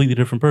 I'm a completely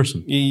different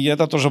person. И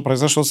это тоже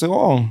произошло с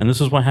Иовом. And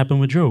this is what happened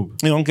with Job.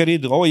 И он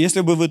говорит,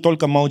 если бы вы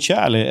только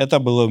молчали, это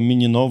было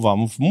вменено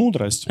вам в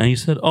мудрость. And he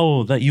said,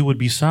 oh, that you would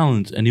be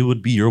silent and it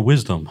would be your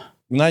wisdom.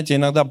 Знаете,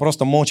 иногда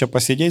просто молча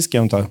посидеть с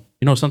кем-то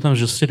You know, sometimes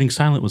just sitting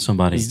silent with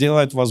somebody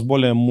сделает вас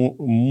более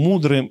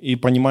мудрым и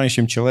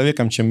понимающим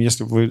человеком, чем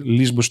если вы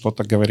лишь бы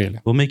что-то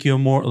говорили. will make you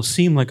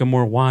seem like a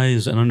more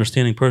wise and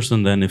understanding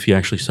person than if you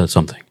actually said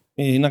something.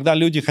 И иногда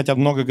люди хотят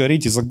много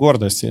говорить из-за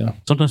гордости.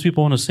 Sometimes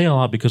people want to say a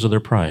lot because of their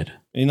pride.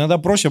 Иногда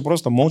проще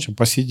просто молча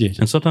посидеть.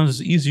 And sometimes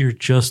it's easier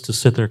just to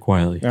sit there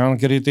quietly. И он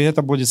говорит, и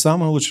это будет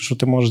самое лучшее, что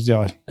ты можешь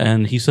сделать.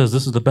 And he says,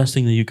 this is the best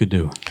thing that you could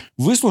do.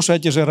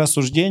 Выслушайте же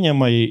рассуждения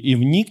мои и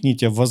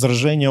вникните в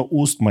возражения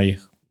уст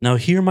моих. Now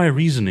hear my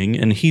reasoning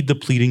and heed the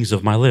pleadings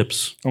of my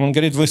lips. Он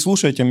говорит, вы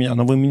слушаете меня,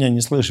 но вы меня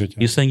не слышите.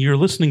 He's saying, you're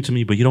listening to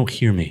me, but you don't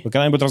hear me. Вы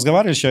когда-нибудь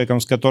разговаривали с человеком,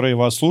 с которым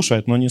вас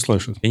слушает, но не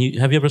слышит?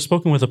 Have you ever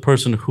spoken with a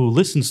person who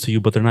listens to you,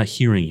 but they're not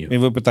hearing you? И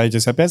вы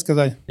пытаетесь опять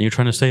сказать, And you're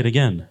trying to say it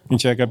again. и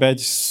человек опять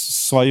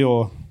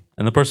свое.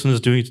 And the person is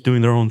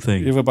doing their own И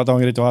thing. вы потом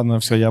говорите, ладно,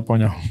 все, я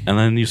понял. And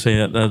then you say,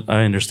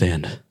 I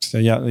understand. Все,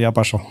 я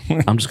пошел.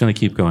 I'm just going to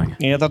keep going.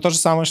 И это то же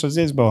самое, что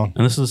здесь было.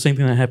 And this is the same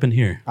thing that happened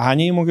here. А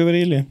они ему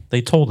говорили.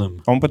 They told him.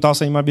 Он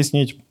пытался им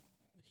объяснить.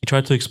 He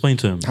tried to explain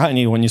to him, А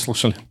они его не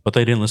слушали. but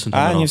they didn't listen to him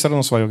А at они all. все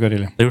равно свое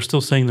говорили. They were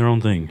still saying their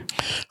own thing.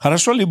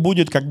 Хорошо ли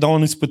будет, когда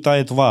он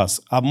испытает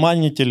вас?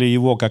 Обманете ли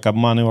его, как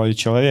обманывали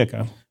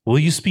человека? Will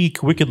you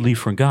speak wickedly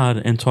for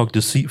God and talk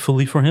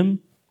deceitfully for him?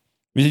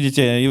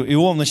 Видите,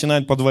 Иов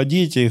начинает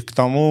подводить их к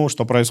тому,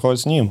 что происходит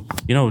с ним.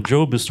 You know,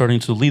 Job is starting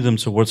to lead them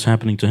to what's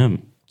happening to him.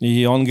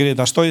 И он говорит,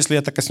 а что, если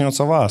это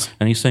коснется вас?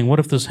 And he's saying, what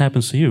if this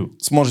happens to you?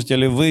 Сможете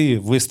ли вы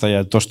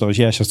выстоять то, что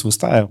я сейчас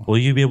выставил? Will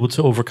you be able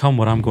to overcome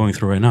what I'm going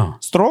through right now?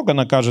 Строго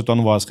накажет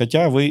он вас,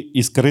 хотя вы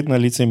и скрытно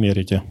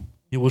лицемерите.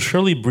 He will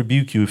surely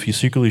rebuke you if you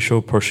secretly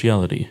show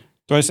partiality.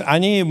 То есть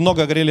они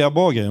много говорили о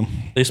Боге,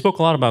 They spoke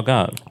a lot about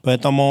God.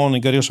 поэтому он и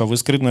говорил, что вы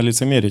скрытно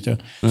лицемерите.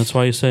 And that's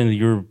why he's saying that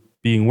you're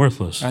being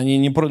worthless. Они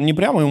не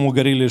прямо ему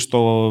говорили,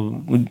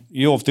 что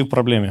Иов, ты в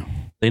проблеме.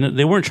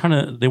 They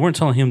weren't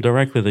telling him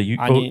directly that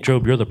Они-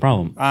 Job, you're the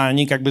problem. А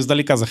они как бы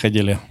издалека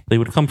заходили. They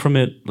would come from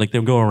it like they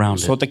would go around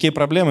Что it. такие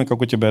проблемы, как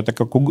у тебя, это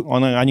как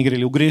они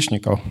говорили у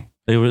грешников,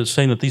 They were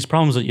saying that these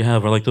problems that you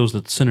have are like those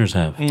that sinners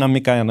have.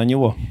 намекая на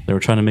него. They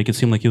were trying to make it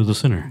seem like he was a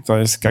sinner. То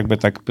есть как бы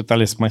так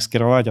пытались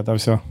маскировать это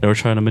все. They were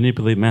trying to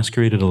manipulate,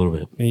 masquerade it a little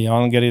bit. И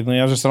он говорит,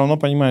 я же все равно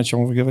понимаю, о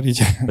чем вы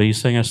говорите. But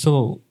he's saying,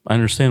 I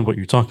understand what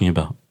you're talking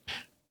about.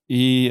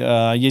 И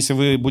если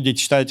вы будете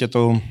читать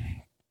эту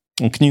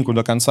книгу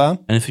до конца,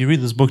 And if you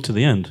read this book to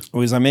the end,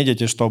 вы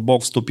заметите, что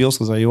Бог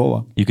вступился за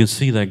Иова you can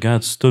see that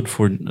God stood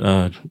for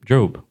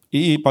Job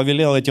и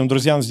повелел этим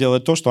друзьям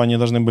сделать то, что они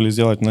должны были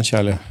сделать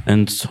вначале.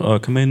 and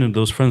commanded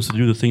those friends to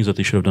do the things that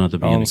they should have done at the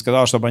Он beginning.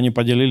 сказал, чтобы они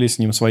поделились с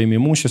ним своим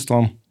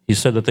имуществом He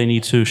said that they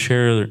need to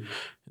share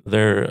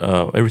their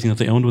everything that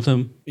they owned with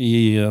him,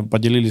 и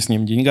поделились с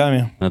ним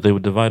деньгами, that they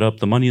would divide up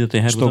the money that they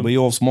had with чтобы him,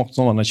 Иов смог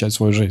снова начать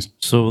свою жизнь.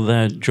 so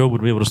that Job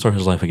would be able to start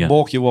his life again.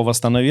 Бог его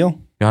восстановил,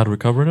 God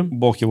recovered him.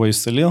 Бог его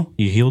исцелил,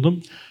 He healed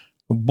him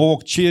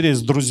Бог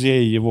через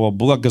друзей его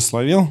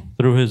благословил,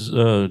 through his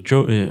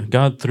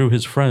God through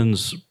his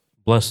friends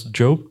blessed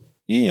Job,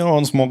 и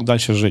он смог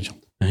дальше жить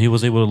and he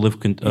was able to live и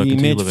continue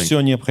иметь living все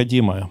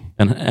необходимое.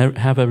 and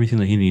have everything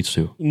that he needs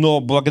to. Но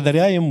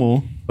благодаря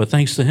ему But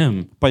thanks to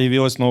him,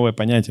 появилось новое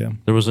понятие,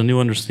 there was a new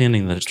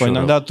understanding that что showed up.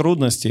 иногда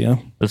трудности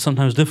That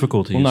sometimes в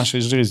difficulties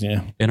нашей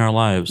жизни in our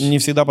lives не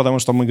всегда потому,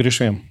 что мы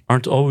грешим.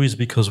 aren't always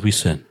because we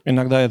sin.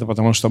 Иногда это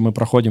потому, что мы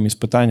проходим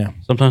испытания.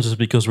 Sometimes it's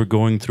because we're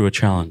going through a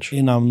challenge,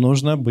 И нам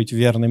нужно быть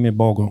верными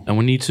Богу. and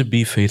we need to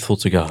be faithful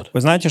to God.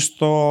 Вы знаете,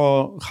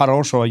 что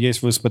хорошего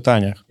есть в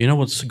испытаниях? You know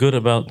what's good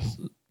about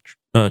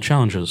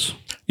challenges?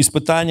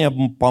 Испытания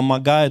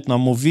помогают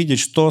нам увидеть,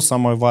 что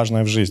самое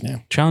важное в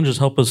жизни. Challenges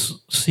help us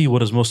see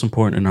what is most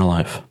important in our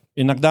life.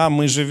 Иногда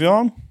мы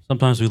живем,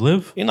 Sometimes we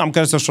live, и нам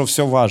кажется, что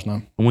все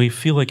важно. and we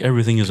feel like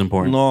everything is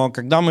important. Но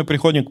когда мы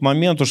приходим к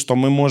моменту, что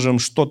мы можем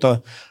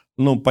что-то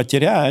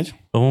потерять,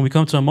 But when we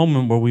come to a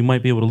moment where we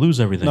might be able to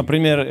lose everything,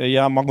 например,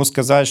 я могу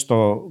сказать,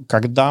 что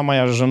когда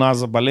моя жена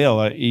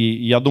заболела, и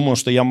я думал,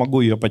 что я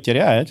могу ее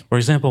потерять, for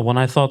example,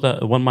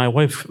 when my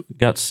wife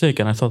got sick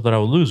and I thought that I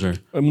would lose her,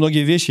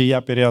 многие вещи я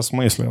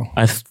переосмыслил.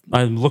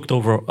 I looked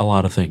over a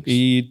lot of things.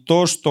 И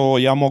то, что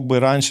я мог бы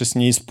раньше с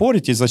ней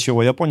спорить, из-за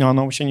чего, я понял,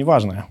 оно вообще не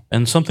важное.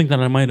 And something that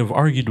I might have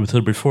argued with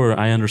her before,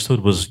 I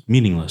understood was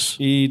meaningless.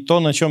 И то,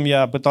 на чем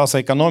я пытался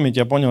экономить,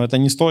 я понял, это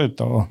не стоит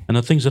того. And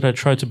the things that I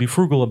tried to be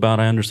frugal about,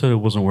 I understood it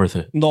wasn't worth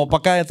it. Но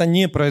пока это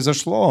не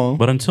произошло,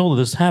 But until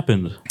this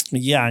happened,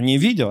 я не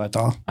видел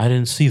этого. I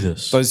didn't see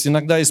this. То есть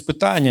иногда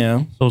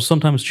испытания, So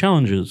sometimes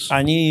challenges,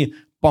 они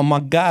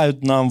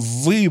помогают нам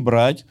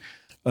выбрать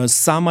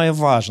самое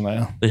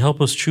важное. They help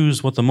us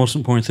choose what the most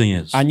important thing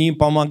is. Они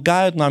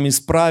помогают нам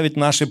исправить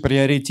наши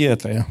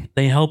приоритеты.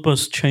 They help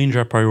us change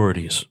our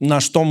priorities. На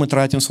что мы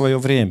тратим свое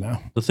время?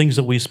 The things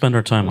that we spend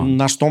our time on.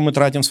 На что мы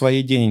тратим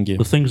свои деньги?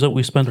 The things that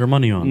we spend our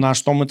money on. На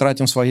что мы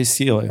тратим свои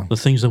силы? The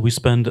things that we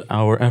spend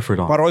our effort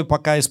on. Порой,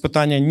 пока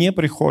испытания не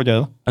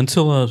приходят,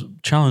 Until a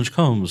challenge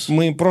comes,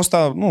 мы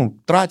просто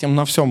тратим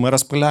на все, мы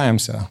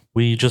распыляемся.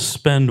 we just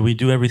spend, we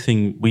do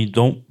everything, we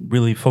don't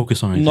really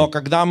focus on anything. Но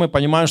когда мы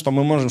понимаем, что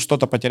мы можем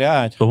что-то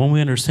потерять, But when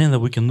we understand that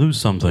we can lose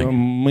something,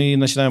 мы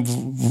начинаем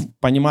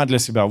понимать для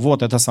себя,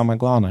 вот это самое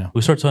главное.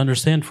 we start to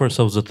understand for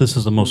ourselves that this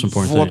is the most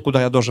important Вот thing.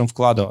 куда я должен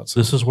вкладываться.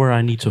 This is where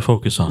I need to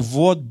focus on.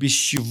 Вот без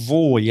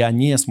чего я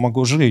не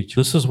смогу жить.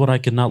 This is what I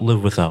cannot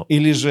live without.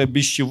 Или же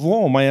без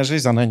чего моя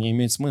жизнь, она не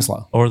имеет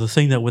смысла. Or the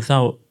thing that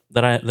without,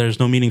 there's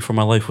no meaning for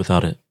my life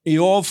without it.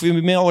 Иов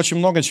имел очень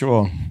много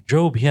чего,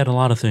 Job, he had a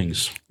lot of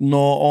things,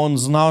 но он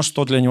знал,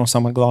 что для него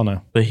самое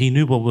главное. but he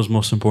knew what was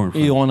most important for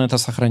И him. он это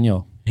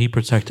сохранил. He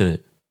protected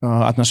it,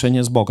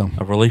 Отношения с Богом.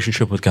 a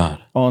relationship with God.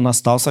 Он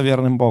остался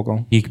верным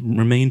Богу. He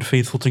remained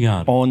faithful to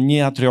God. Он не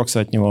отрекся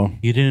от Него.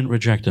 He didn't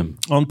reject him.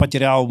 Он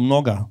потерял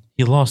много,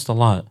 He lost a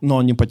lot, но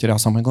он не потерял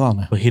самое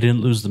главное. but he didn't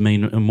lose the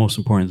main and most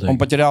important Он thing.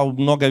 потерял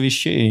много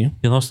вещей,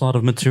 He lost a lot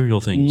of material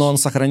things, но он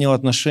сохранил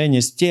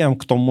отношения с тем,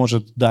 кто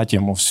может дать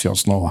ему все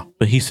снова.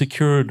 but he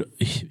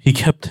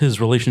kept his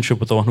relationship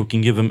with the one who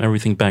can give him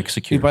everything back И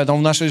secure. поэтому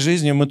в нашей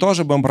жизни мы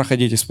тоже будем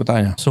проходить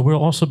испытания. So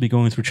we'll also be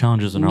going through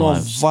challenges in our Но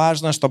lives.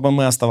 важно, чтобы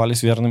мы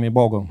оставались верными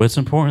Богу. But it's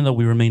important that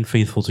we remain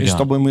faithful to И God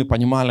чтобы мы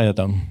понимали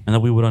это. and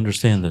that we would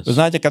understand Вы this.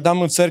 знаете, когда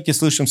мы в церкви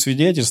слышим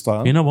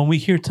свидетельства, You know, when we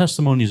hear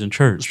testimonies in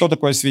church, что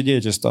такое свидетельство?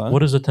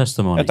 what is a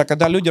testimony? Это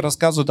когда люди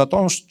рассказывают о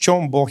том, в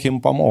чем Бог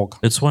им помог.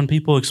 It's when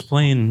people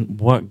explain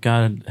what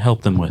God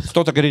helped them with.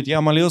 Кто-то говорит,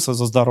 я молился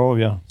за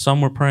здоровье.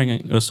 Some were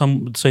praying,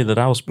 some would say that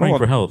I was praying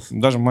for health.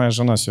 Даже моя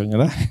жена сегодня,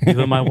 да?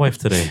 Even my wife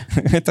today.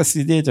 Это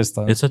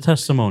свидетельство. It's a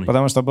testimony.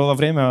 Потому что было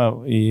время,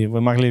 и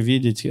вы могли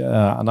видеть,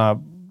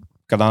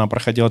 когда она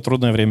проходила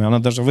трудное время, она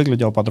даже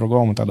выглядела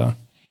по-другому тогда.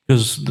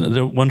 Because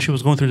when she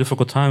was going through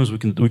difficult times, we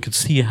could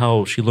see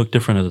how she looked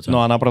different at the time.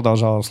 Но она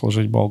продолжала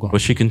служить Богу. But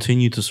she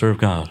continued to serve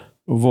God.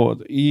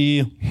 Вот.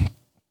 И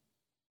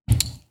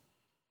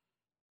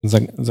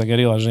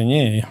загорела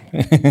жене.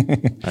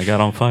 I got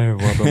on fire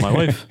about my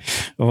wife.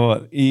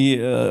 Вот.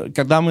 И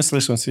когда мы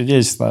слышим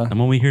свидетельство, And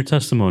when we hear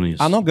testimonies,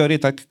 оно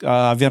говорит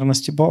о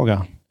верности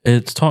Бога.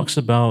 it talks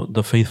about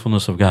the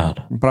faithfulness of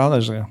God.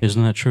 Правда же?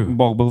 Isn't that true?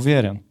 Бог был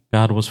верен.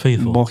 God was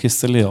faithful. Бог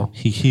исцелил.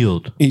 He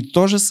healed. И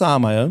то же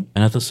самое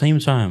And at the same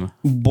time,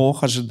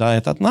 Бог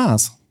ожидает от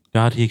нас.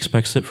 God, He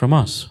expects it from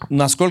us.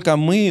 Насколько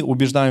мы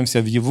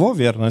убеждаемся в Его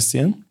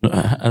верности,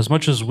 As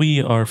much as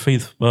we are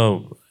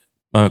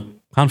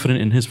confident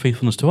in His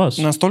faithfulness to us,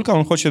 настолько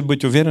Он хочет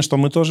быть уверен, что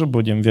мы тоже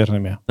будем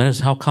верными. that is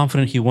how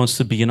confident He wants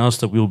to be in us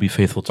that we will be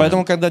faithful to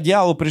Поэтому, Him. когда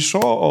дьявол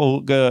пришел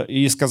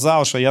и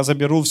сказал, что я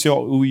заберу все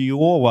у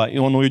Иова, и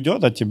он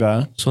уйдет от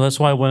тебя, So that's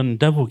why when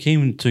devil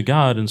came to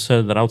God and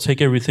said that I'll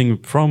take everything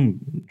from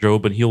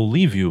Job and he'll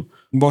leave you,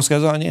 Бог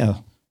сказал нет.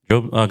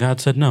 God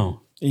said no.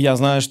 Я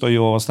знаю, что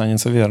Иов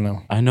останется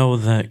верным. I know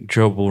that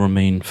Job will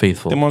remain Ты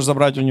faithful. можешь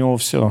забрать у него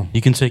все,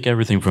 You can take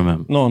everything from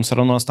him, но он все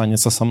равно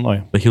останется со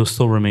мной. but he'll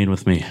still remain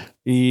with me.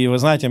 И вы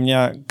знаете,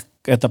 меня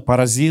это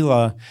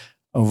поразило,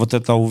 вот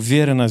эта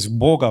уверенность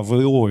Бога в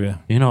Иове.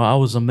 You know, I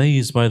was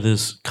amazed by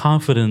this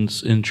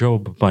confidence in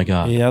Job by И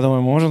God. я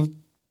думаю, может,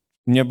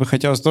 мне бы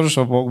хотелось тоже,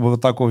 чтобы Бог был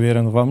так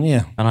уверен во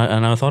мне, And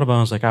I thought about it,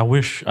 I was like,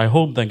 I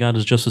hope that God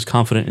is just as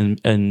confident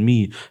in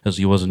me as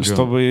he was in Job,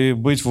 чтобы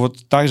быть вот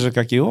так же,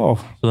 как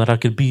Иов. so that I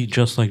could be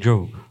just like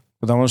Job.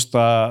 Потому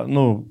что,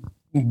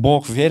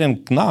 Бог верен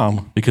к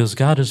нам, Because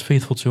God is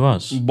faithful to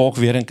us. Бог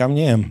верен ко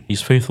мне.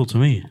 He's faithful to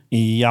me. И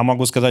я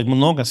могу сказать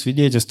много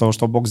свидетельств того,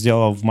 что Бог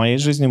сделал в моей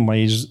жизни, в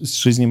моей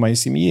жизни моей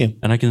семьи.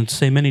 And I can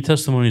say many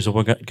testimonies of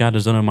what God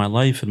has done in my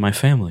life and my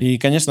family. И,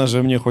 конечно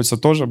же, мне хочется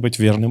тоже быть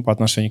верным по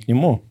отношению к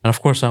Нему, And of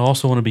course, I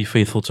also want to be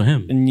faithful to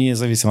him,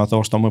 независимо от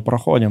того, что мы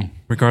проходим.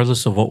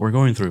 regardless of what we're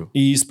going through.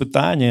 И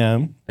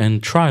испытания,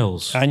 And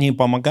trials, они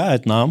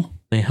помогают нам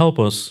they help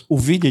us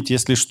увидеть,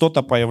 если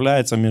что-то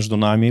появляется между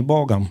нами и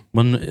Богом.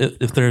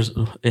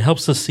 it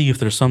helps us see if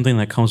there's something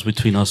that comes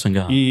between us and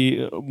God.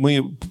 И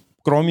мы,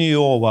 кроме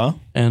Иова,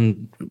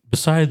 And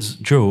besides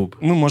Job,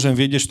 мы можем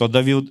видеть, что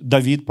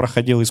Давид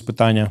проходил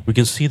испытания. we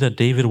can see that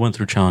David went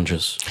through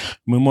challenges,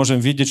 Мы можем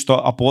видеть,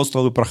 что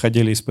апостолы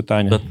проходили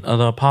испытания. that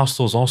the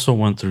apostles also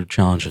went through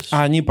challenges.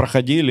 Они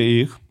проходили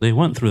их They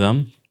went through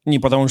them не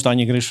потому, что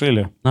они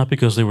грешили, not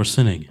because they were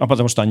sinning, а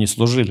потому, что они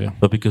служили.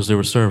 but because they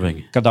were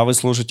serving. Когда вы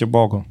служите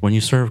Богу, When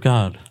you serve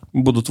God,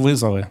 Будут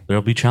вызовы,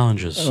 There'll be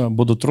challenges.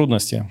 будут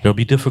трудности. There'll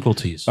be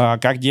difficulties.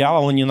 Как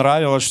дьяволу не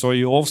нравилось, что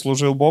Иов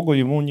служил Богу,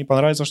 ему не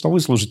понравится, что вы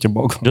служите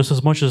Богу. Just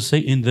as much as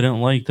Satan didn't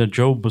like that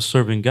Job was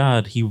serving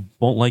God, he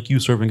won't like you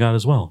serving God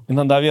as well.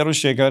 Иногда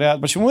верующие говорят,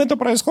 почему это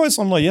происходит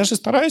со мной? Я же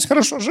стараюсь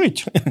хорошо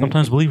жить.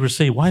 Sometimes believers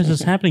say, why is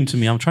this happening to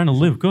me? I'm trying to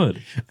live good.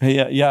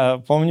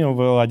 Я помню,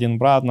 был один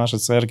брат в нашей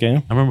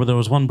церкви, I remember there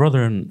was one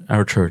brother in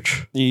our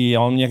church. и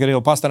он мне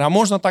говорил, пастор, а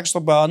можно так,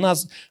 чтобы о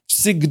нас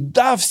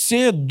всегда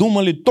все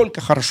думали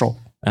только хорошо?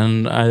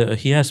 And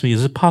he asked me,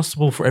 is it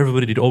possible for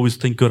everybody to always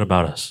think good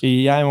about us?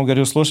 И я ему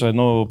говорю, слушай,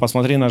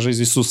 посмотри на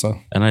жизнь Иисуса.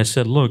 And I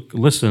said,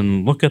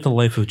 look at the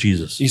life of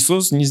Jesus.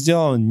 Иисус не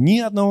сделал ни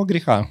одного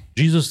греха.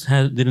 Jesus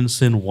didn't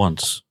sin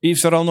once. И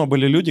все равно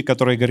были люди,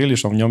 которые говорили,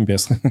 что в нем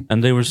бес.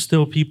 And there were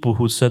still people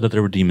who said that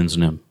there were demons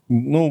in him.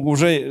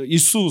 Уже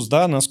Иисус,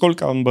 да,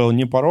 насколько он был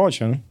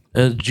непорочен.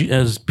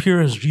 As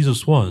pure as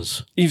Jesus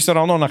was, И все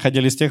равно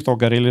находились те, кто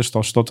говорили,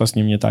 что что-то с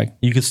ним не так.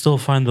 you could still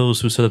find those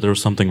who said that there was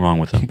something wrong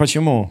with him.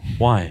 Почему?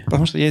 Why?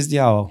 Потому что есть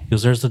дьявол.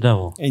 Because there's the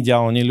devil. И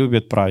дьявол не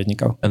любит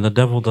праведников. And the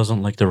devil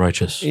doesn't like the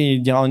righteous. И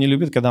дьявол не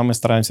любит, когда мы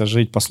стараемся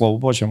жить по Слову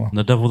Божьему. And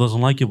the devil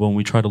doesn't like it when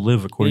we try to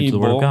live according И to the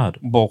word of God.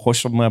 Бог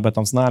хочет, чтобы мы об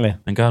этом знали.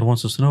 And God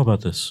wants us to know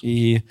about this.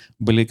 И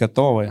были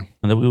готовы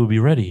And that we would be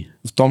ready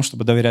в том,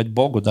 чтобы доверять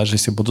Богу, даже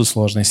если будут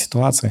сложные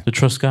ситуации. to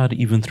trust God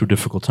even through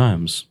difficult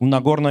times. В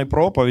Нагорной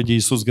проповеди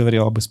Иисус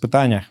говорил об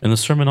испытаниях. In the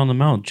Sermon on the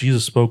Mount,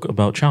 Jesus spoke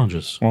about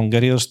challenges. Он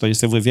говорил, что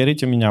если вы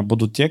верите в Меня,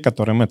 будут те,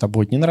 которым это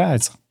будет не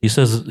нравиться. He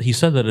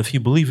said that if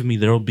you believe in me,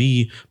 there will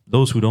be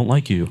those who don't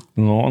like you.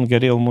 Но Он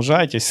говорил,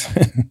 мужайтесь,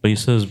 But he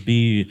says,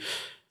 be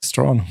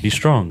strong,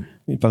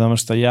 потому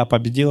что я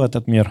победил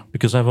этот мир.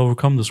 because I've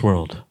overcome this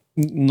world.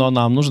 Но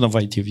нам нужно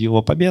войти в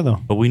Его победу.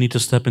 But we need to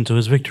step into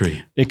his victory.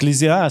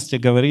 Экклезиасте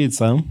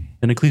говорится,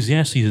 In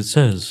Ecclesiastes, it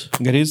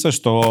says,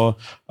 что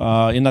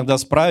иногда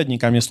с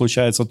праведниками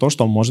случается то,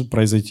 что может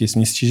произойти с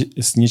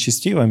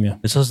нечестивыми.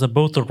 that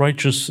both the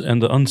righteous and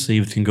the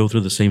unsaved can go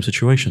through the same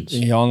situations.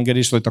 И он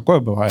говорит, что и такое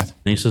бывает.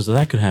 And he says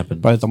that could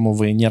happen. Поэтому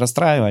вы не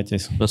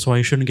расстраивайтесь. That's why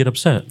you shouldn't get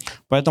upset.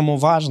 Поэтому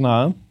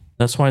важно,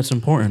 That's why it's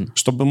important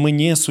чтобы мы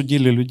не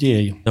судили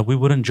людей, that we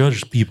wouldn't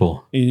judge people,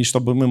 и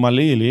чтобы мы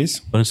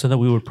молились, but instead that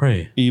we would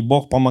pray. и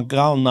Бог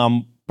помогал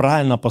нам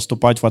правильно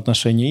поступать в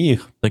отношении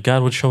их. That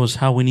God would show us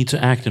how we need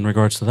to act in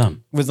regards to them.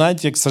 Вы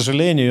знаете, к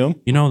сожалению,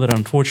 You know that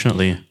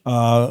unfortunately,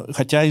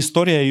 хотя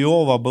история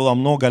Иова была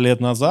много лет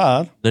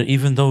назад, that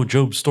even though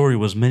Job's story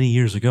was many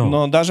years ago,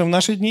 но даже в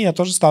наши дни я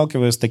тоже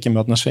сталкиваюсь с такими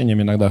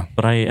отношениями иногда.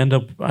 but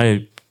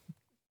I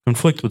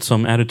conflict with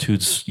some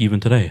attitudes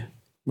even today.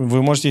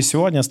 Вы можете и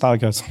сегодня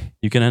сталкиваться.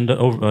 You can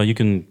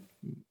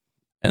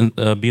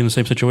be in the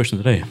same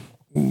situation today.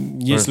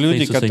 Есть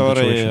люди,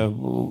 которые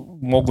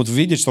могут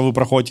видеть, что вы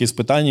проходите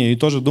испытания, и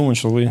тоже думают,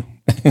 что вы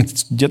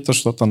где-то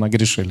что-то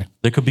нагрешили.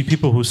 There could be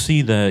people who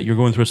see that you're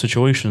going through a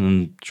situation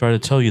and try to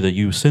tell you that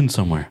you sinned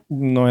somewhere.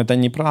 Но это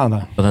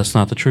неправда. But that's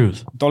not the truth.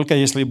 Только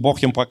если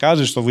Бог им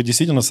покажет, что вы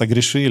действительно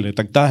согрешили,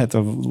 тогда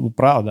это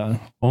правда.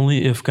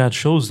 Only if God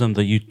shows them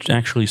that you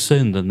actually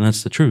sinned, then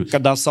that's the truth.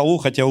 Когда Саул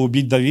хотел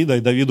убить Давида,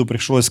 и Давиду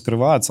пришлось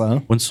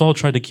скрываться, When Saul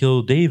tried to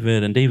kill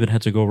David and David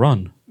had to go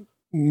run,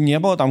 не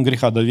было там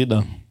греха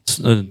Давида.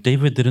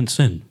 David didn't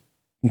sin.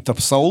 Это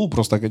Саул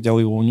просто хотел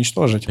его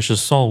уничтожить. It's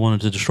just Saul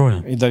wanted to destroy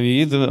him. И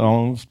Давид,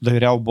 он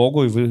доверял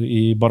Богу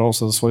и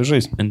боролся за свою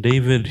жизнь. And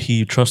David,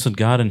 he trusted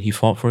God and he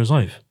fought for his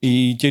life.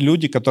 И те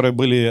люди, которые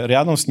были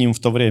рядом с ним в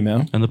то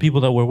время, And the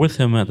people that were with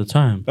him at the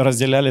time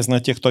разделялись на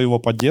тех, кто его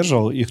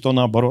поддерживал, и кто,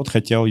 наоборот,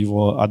 хотел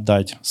его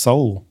отдать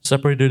Саулу.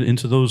 separated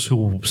into those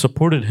who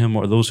supported him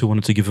or those who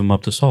wanted to give him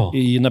up to Saul.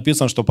 И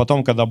написано, что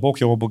потом, когда Бог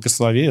его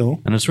благословил,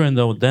 And it's written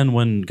that then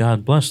when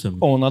God blessed him,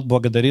 он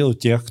отблагодарил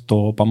тех,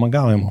 кто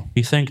помогал ему.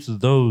 he thanked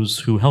those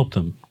who helped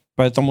him.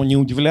 Поэтому не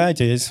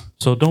удивляйтесь,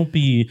 So don't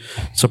be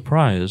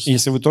surprised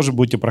если вы тоже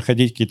будете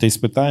проходить какие-то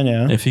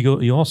испытания, if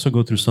you also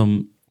go through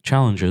some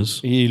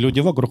challenges и люди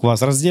вокруг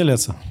вас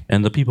разделятся.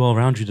 and the people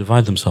around you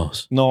divide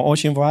themselves. Но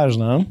очень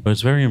важно, But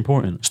it's very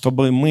important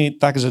чтобы мы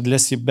также для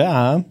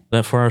себя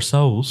that for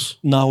ourselves,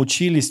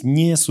 научились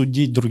не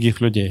судить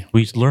других людей.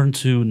 we learn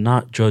to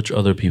not judge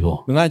other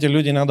people. Вы знаете,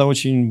 люди иногда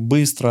очень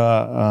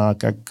быстро,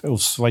 как в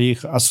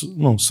своих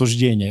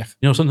суждениях,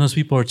 You know, sometimes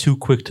people are too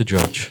quick to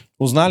judge.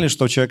 узнали,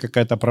 что у человека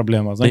какая-то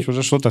проблема, значит,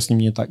 уже что-то с ним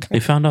не так. They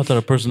found out that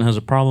a person has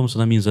a problem, so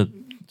that means that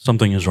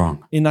something is wrong.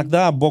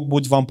 Иногда Бог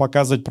будет вам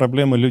показывать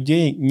проблемы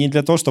людей не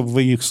для того, чтобы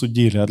вы их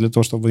судили, а для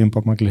того, чтобы вы им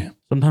помогли.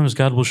 Sometimes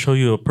God will show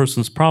you a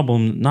person's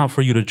problem not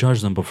for you to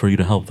judge them, but for you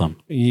to help them.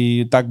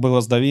 И так было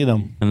с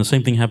Давидом. And the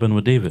same thing happened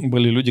with David.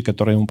 Были люди,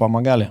 которые ему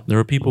помогали. There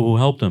were people who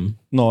helped him,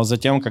 Но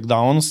затем,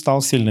 когда он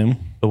стал сильным,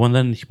 but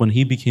when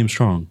he became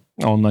strong,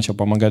 Он начал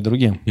помогать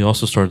другим. he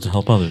also started to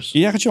help others. И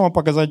я хочу вам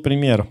показать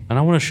пример. And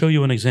I want to show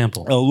you an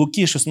example.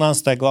 Луки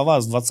 16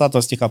 глава с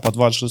 20 стиха по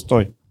 26.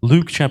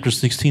 Luke chapter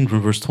 16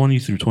 from verse 20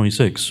 through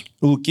 26.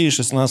 Луки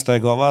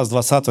 16 глава с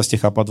 20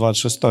 стиха по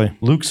 26.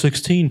 Luke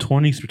 16,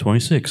 20 through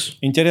 26.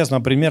 Интересный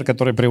пример,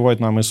 который приводит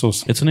нам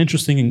Иисус. It's an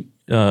interesting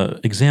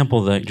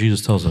example that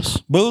Jesus tells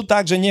us. Был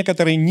также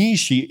некоторый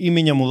нищий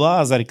именем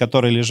Лазарь,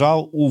 который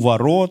лежал у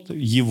ворот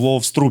его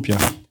в струпе.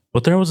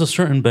 But there was a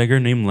certain beggar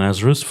named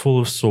Lazarus, full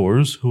of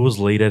sores, who was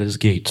laid at his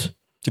gate.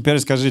 Теперь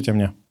скажите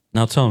мне,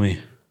 Now tell me,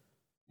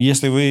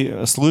 если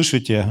вы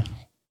слышите,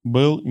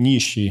 был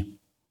нищий,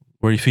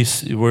 where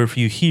if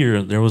you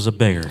hear there was a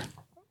beggar,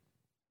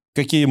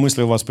 какие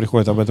мысли у вас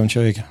приходят об этом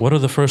человеке? what are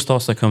the first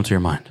thoughts that come to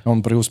your mind?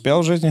 Он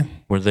преуспел в жизни?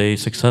 Were they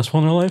successful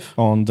in their life?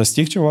 Он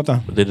достиг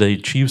чего-то? Did they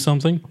achieve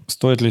something?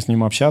 Стоит ли с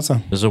ним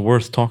общаться? Is it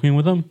worth talking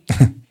with them?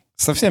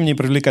 Совсем не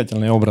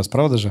привлекательный образ,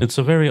 правда же? It's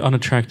a very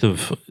unattractive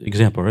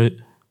example, right?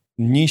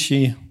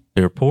 Нищий,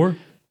 They're poor.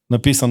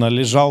 написано,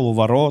 лежал у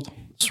ворот.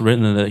 It's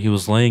written that he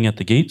was laying at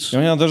the gates. И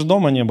у него даже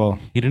дома не было.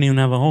 He didn't even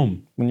have a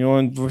home. У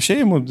него вообще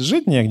ему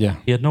жить негде.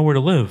 He had nowhere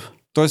to live.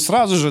 То есть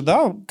сразу же,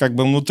 да, как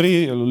бы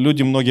внутри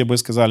люди многие бы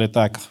сказали,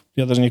 так,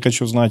 я даже не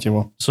хочу знать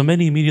его. So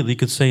many immediately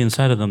could say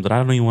inside of them that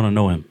I don't even want to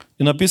know him.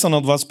 И написано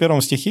в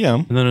 21 стихе,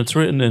 And then it's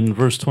written in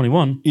verse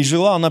 21, «И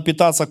желал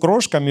напитаться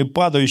крошками,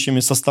 падающими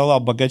со стола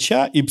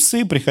богача, и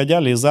псы, приходя,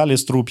 лизали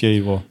струпья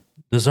его».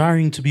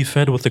 desiring to be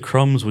fed with the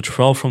crumbs which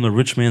fell from the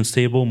rich man's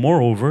table.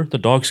 Moreover, the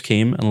dogs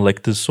came and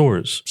licked his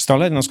sores.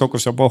 Представляете, насколько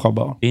все плохо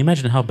было? Can you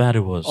imagine how bad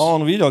it was?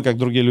 Он видел, как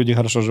другие люди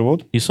хорошо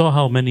живут, He saw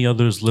how many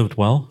others lived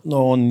well,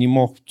 но он не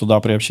мог туда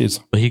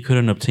приобщиться. but he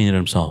couldn't obtain it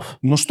himself.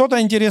 Но что-то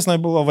интересное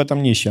было в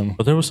этом нищем.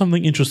 But there was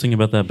something interesting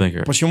about that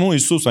beggar. Почему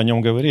Иисус о нем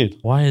говорит?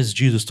 Why is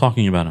Jesus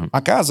talking about him?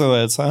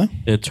 Оказывается,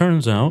 It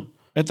turns out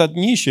этот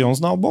нищий, он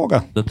знал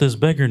Бога. that this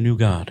beggar knew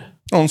God.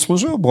 Он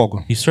служил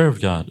Богу. He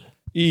served God.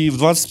 И в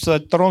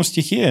 22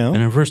 стихе And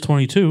in verse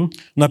 22,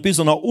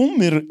 написано: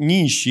 «Умер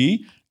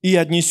нищий, и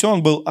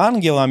отнесен был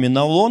ангелами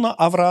на лоно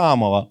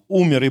Авраамова.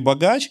 Умер и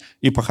богач,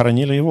 и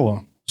похоронили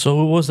его». so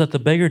it was that the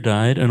beggar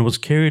died and was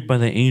carried by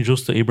the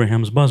angels to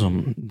Abraham's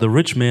bosom. The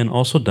rich man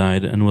also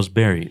died and was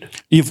buried.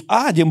 И в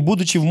аде,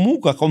 будучи в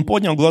муках, он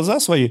поднял глаза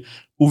свои,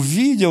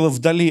 увидел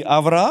вдали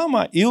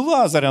Авраама и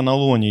Лазаря на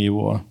лоне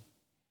его.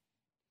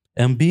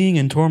 And being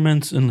in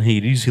torments in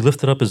Hades, he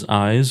lifted up his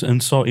eyes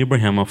and saw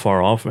Abraham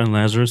afar off and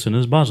Lazarus in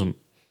his bosom.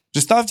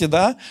 Представьте,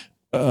 да,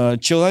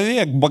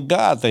 человек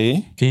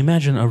богатый, Can you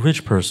imagine a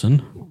rich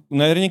person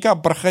наверняка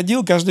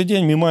проходил каждый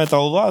день мимо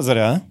этого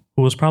Лазаря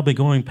who was probably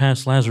going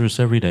past Lazarus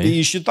every day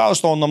и считал,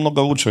 что он намного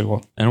лучше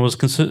его. and was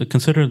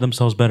considered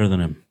themselves better than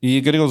him? И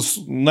говорил,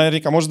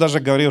 наверняка, может, даже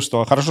говорил,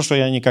 что хорошо, что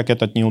я не как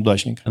этот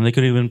неудачник. And they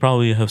could even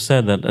probably have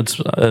said that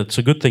it's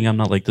a good thing I'm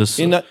not like this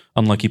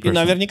unlucky И person.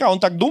 наверняка он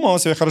так думал о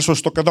себе хорошо,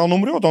 что когда он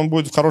умрет, он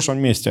будет в хорошем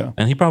месте.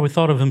 And he probably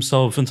thought of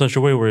himself in such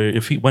a way where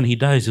when he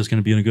dies, he's going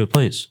to be in a good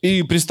place.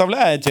 И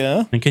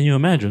представляете, And can you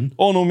imagine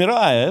он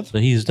умирает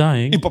that he's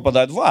dying и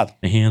попадает в ад,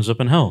 and he ends up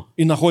in hell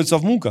и находится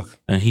в муках.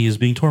 and he is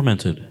being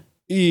tormented?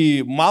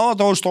 И мало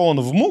того, что он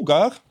в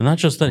муках, And not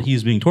just that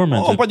he's being он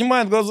tormented,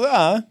 поднимает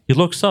глаза, he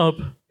looks up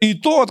и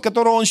тот,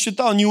 которого он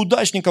считал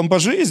неудачником по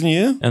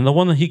жизни, and the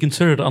one that he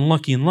considered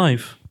unlucky in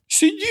life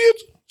сидит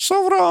с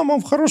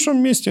Авраамом в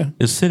хорошем месте.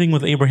 is sitting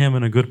with Abraham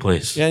in a good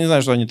place. Я не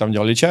знаю, что они там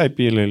делали, чай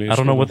пили или I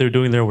don't know what что. they're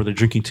doing there, where they're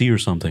drinking tea or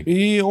something.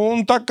 И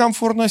он так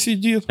комфортно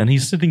сидит, And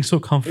he's sitting so и у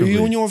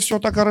comfortably, него все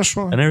так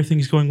хорошо. and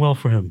everything's going well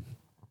for him.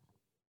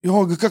 И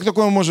он говорит, как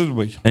такое может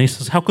быть? And he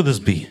says, how could this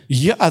be?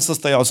 Я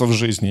состоялся в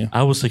жизни,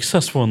 I was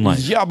successful in life.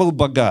 я был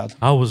богат,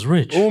 I was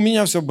rich. у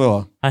меня все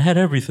было. I had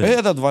everything.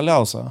 Этот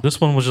валялся, This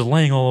one was just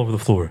laying all over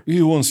the floor.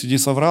 и он сидит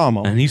с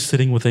Авраамом, And he's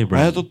sitting with а я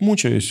Abraham тут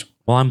мучаюсь.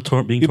 while I'm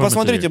being И tormented.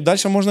 посмотрите, here.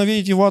 дальше можно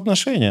видеть его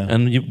отношения.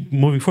 And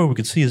moving forward, we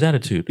could see his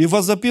attitude. И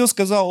возопил,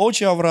 сказал: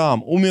 «Отче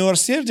Авраам,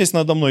 умилосердись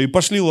надо мной, и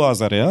пошли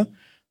Лазаря,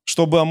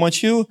 чтобы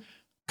омочил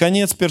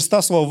конец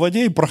перста своего в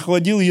воде и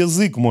прохладил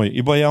язык мой,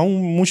 ибо я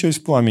мучаюсь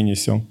в пламени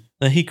сем».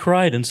 That he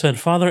cried and said,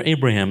 Father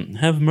Abraham,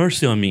 have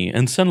mercy on me,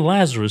 and send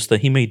Lazarus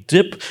that he may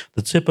dip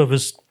the tip of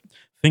his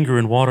finger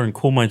in water and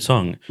cool my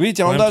tongue.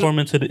 Видите, For он I'm даже...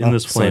 tormented in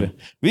this flame.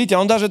 Видите,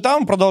 он даже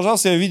там продолжал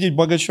себя видеть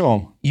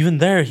богачом. Even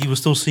there, he was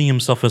still seeing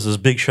himself as this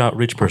big shot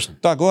rich person.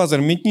 Так,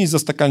 Лазарь, метнись за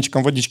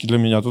стаканчиком водички для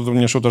меня, тут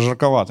мне что-то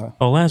жарковато.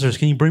 Oh, Lazarus,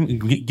 can you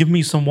give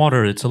me some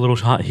water? It's a little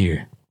hot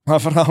here.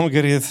 Авраам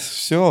говорит: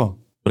 все.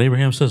 But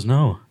Abraham says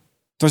no.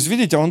 То есть,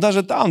 видите, он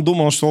даже там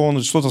думал, что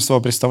он что-то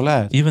собой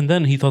представляет. Even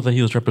then, he thought that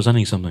he was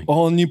representing something.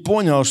 Он не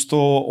понял,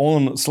 что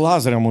он с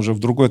Лазарем уже в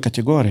другой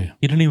категории.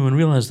 He didn't even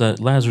realize that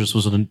Lazarus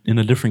was in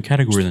a different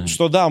category than him.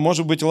 Что да,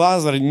 может быть,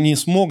 Лазарь не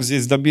смог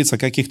здесь добиться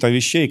каких-то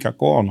вещей,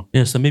 как он.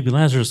 Yes, that maybe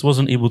Lazarus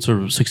wasn't able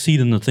to succeed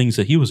in the things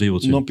that he was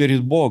able Но to.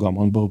 перед Богом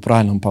он был в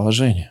правильном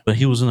положении. But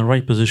he was in the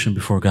right position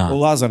before God.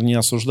 Лазарь не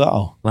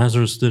осуждал.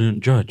 Lazarus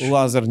didn't judge.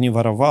 Лазарь не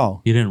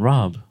воровал. He didn't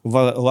rob.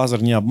 Лазарь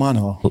не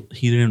обманывал.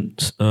 He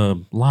didn't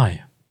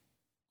lie.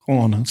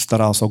 Он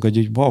старался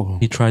угодить Богу.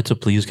 He tried to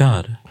please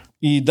God.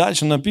 И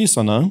дальше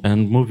написано: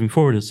 And moving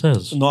forward, it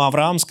says, но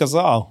Авраам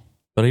сказал: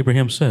 But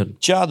Abraham said,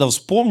 Чадо,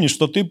 вспомни,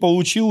 что ты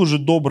получил уже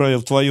доброе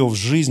твое в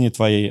жизни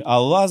твоей, а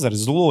Лазарь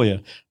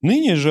злое.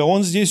 Ныне же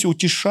он здесь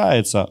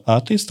утешается,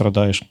 а ты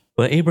страдаешь.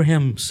 But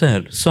Abraham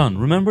said, Son,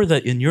 remember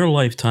that in your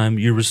lifetime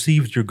you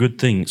received your good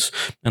things,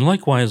 and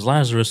likewise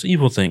Lazarus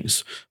evil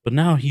things. But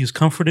now he is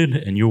comforted,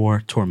 and you are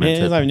Я не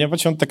tormented. знаю, мне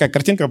почему-то такая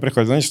картинка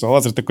приходит, знаешь, что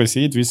Лазарь такой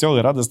сидит,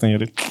 веселый, радостный, и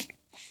говорит,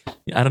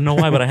 I don't know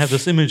why, but I have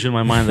this image in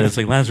my mind that it's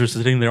like Lazarus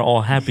is sitting there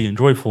all happy and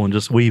joyful and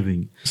just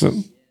waving.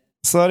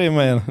 sorry,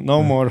 man,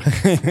 no more.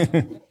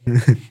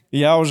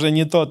 Я уже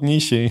не тот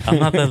нищий. I'm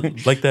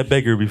not like that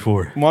beggar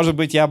before. Может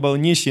быть, я был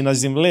нищий на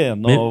земле,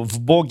 но в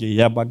Боге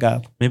я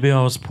богат. Maybe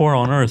I was poor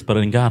on earth, but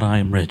in God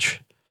I am rich.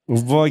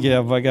 В Боге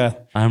я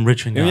богат. I am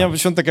rich in И у меня God.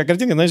 почему-то такая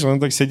картинка, знаешь, он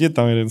так сидит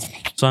там, и говорит,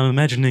 So I'm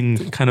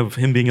imagining kind of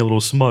him being a little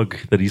smug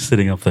that he's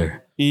sitting up there.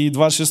 и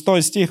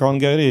 26 стих, он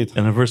говорит,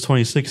 And in verse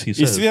 26 he «И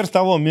says, сверх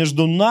того,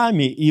 между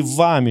нами и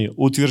вами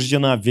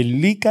утверждена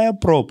великая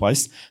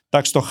пропасть,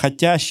 так что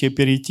хотящие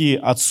перейти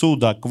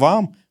отсюда к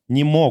вам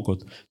не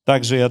могут,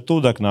 также и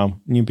оттуда к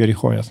нам не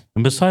переходят».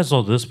 And besides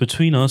all this,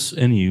 between us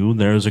and you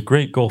there is a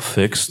great gulf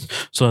fixed,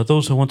 so that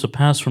those who want to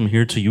pass from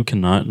here to you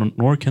cannot,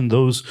 nor can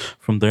those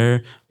from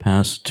there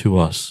pass to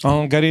us.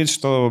 Он говорит,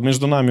 что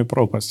между нами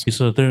пропасть. He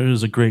said there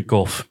is a great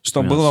gulf.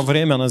 Что between было us.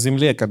 время на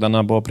земле, когда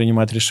надо было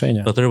принимать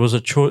решения. But there was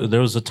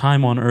a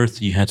time on earth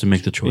you had to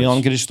make the И он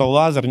choice. говорит, что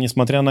Лазарь,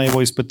 несмотря на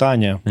его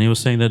испытания, And he was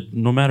saying that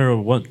no matter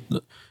what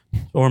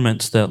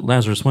torments that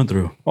Lazarus went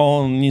through,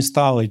 он не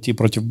стал идти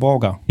против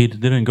Бога. he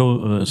didn't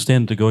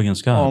stand to go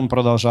against God. Он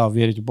продолжал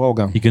верить в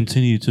Бога. He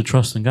continued to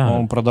trust in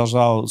Он God.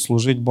 продолжал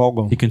служить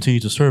Богу. He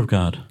continued to serve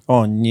God.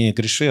 Он не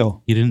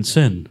грешил. He didn't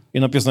sin. И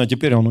написано,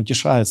 теперь он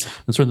утешается.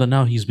 And so that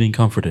now he's being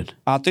comforted.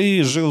 А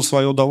ты жил в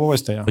свое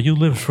удовольствие. But you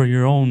lived for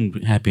your own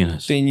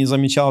happiness. Ты не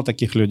замечал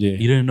таких людей.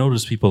 You didn't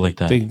notice people like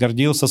Ты that.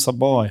 гордился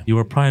собой. You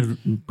were proud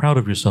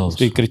of yourselves.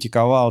 Ты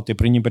критиковал, ты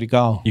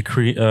пренебрегал.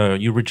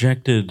 You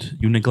rejected,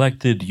 you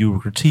neglected, you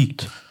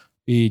critiqued,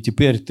 И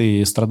теперь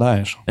ты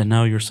страдаешь. and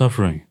now you're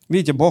suffering.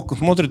 Видите, Бог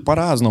смотрит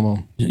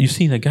по-разному. You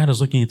see that God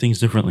is looking at things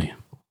differently.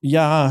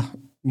 Я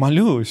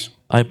молюсь,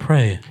 I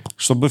pray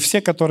чтобы все,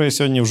 которые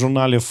сегодня в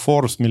журнале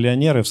Forbes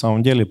миллионеры, в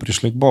самом деле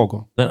пришли к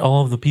Богу. that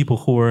all of the people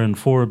who are in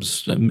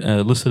Forbes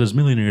listed as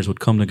millionaires would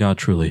come to God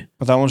truly.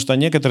 Потому что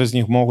некоторые из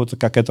них могут,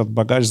 как этот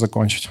богач,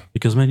 закончить.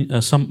 Because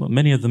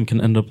many of them can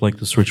end up like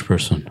this rich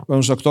person.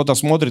 Потому что кто-то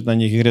смотрит на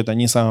них и говорит,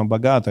 они самые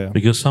богатые.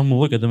 Because some will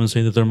look at them and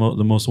say that they're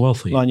the most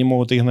wealthy. Но они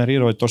могут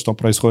игнорировать то, что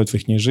происходит в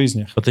их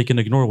жизнях, But they can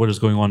ignore what is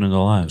going on in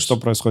their lives, что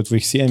происходит в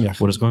их семьях,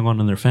 what is going on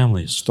in their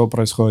families, что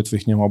происходит в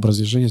их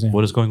образе жизни.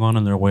 what is going on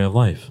in their way of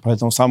life.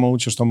 Поэтому самое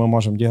лучшее, что мы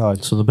можем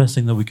делать, So the best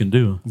thing that we can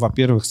do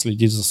во-первых,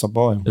 следить за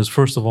собой, is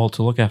first of all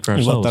to look after и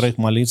ourselves, во-вторых,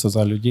 молиться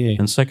за людей,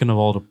 and second of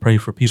all to pray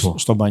for people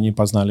чтобы они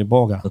познали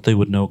Бога. that they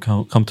would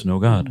come to know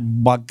God.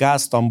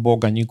 Богатством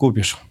Бога не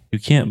купишь. You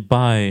can't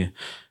buy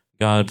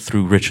God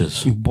through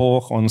riches.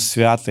 Бог, Он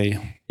святый.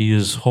 He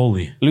is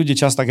holy. Люди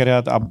часто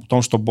говорят о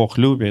том, что Бог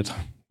любит,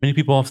 Many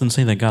people often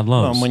say that God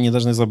но loves, мы не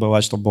должны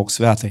забывать, что Бог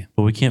святый.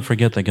 but we can't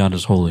forget that God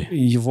is holy.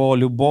 Его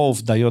любовь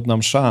дает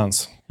нам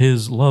шанс,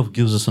 His love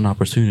gives us an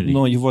opportunity,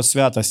 но Его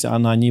святость,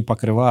 она не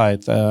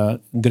покрывает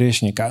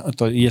грешника,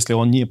 то если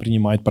он не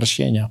принимает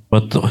прощения.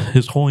 but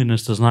His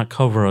holiness does not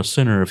cover a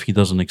sinner if he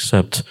doesn't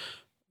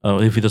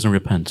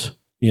repent,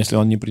 Если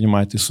он не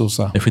принимает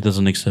Иисуса. if he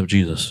doesn't accept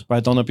Jesus.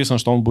 Поэтому написано,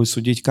 что он будет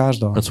судить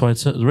каждого. That's why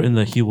it's written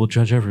that He will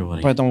judge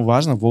everybody. Поэтому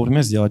важно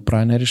вовремя сделать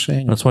правильное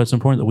решение. That's why it's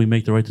important that we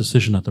make the right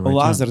decision at the right time.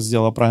 Лазарь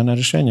сделал правильное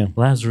решение,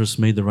 Lazarus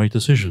made the right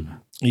decision,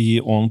 и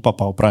он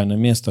попал в правильное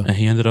место. and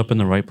he ended up in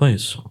the right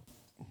place.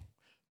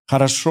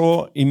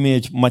 Хорошо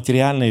иметь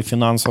материальные и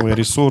финансовые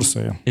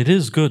ресурсы, It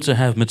is good to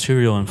have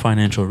material and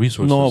financial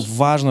но resources,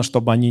 важно,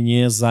 чтобы они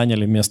не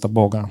заняли место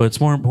Бога. but it's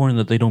more important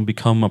that they don't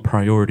become a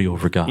priority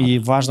over God. И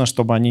важно,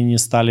 чтобы они не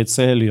стали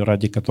целью,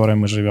 ради которой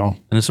мы живем.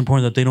 And it's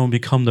important that they don't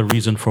become the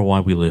reason for why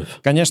we live.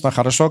 Конечно,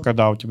 хорошо,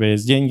 когда у тебя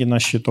есть деньги на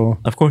счету,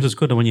 Of course, it's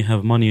good when you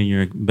have money in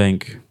your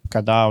bank,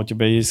 когда у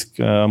тебя есть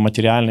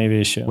материальные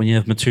вещи. when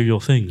you have material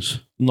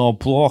things, Но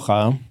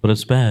плохо, but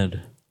it's bad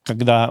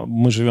когда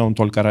мы живем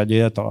только ради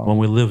этого. when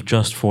we live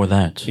just for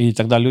that. И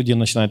тогда люди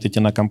начинают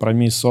идти на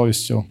компромисс с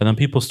совестью, And then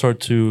people start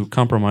to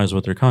compromise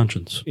with their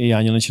conscience, и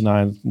они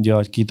начинают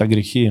делать какие-то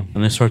грехи,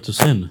 and they start to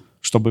sin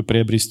чтобы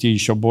приобрести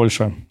еще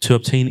больше. to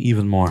obtain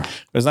even more.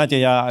 Вы знаете,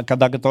 я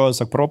когда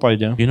готовился к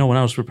проповеди, You know, when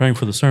I was preparing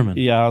for the sermon,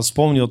 я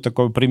вспомнил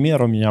такой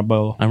пример у меня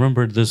был. I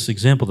remembered this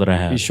example that I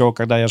had Еще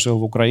когда я жил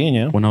в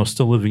Украине, when I was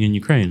still living in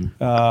Ukraine.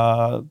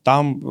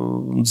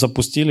 там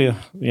запустили,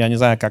 я не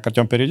знаю, как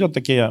Артем перейдет,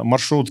 такие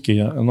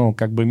маршрутки, ну,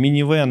 как бы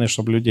минивены,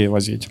 чтобы людей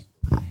возить.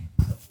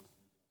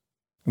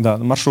 Да,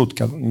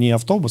 маршрутка, не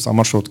автобус, а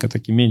маршрутка,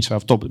 такие меньше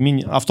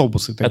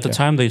автобусы At the такие.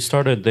 time they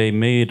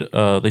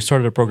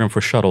started a program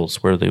for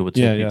shuttles where they would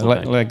take Yeah, people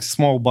back. like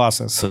small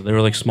buses. So they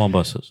were like small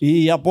buses. И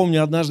я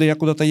помню, однажды я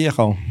куда-то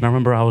ехал, And I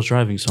remember I was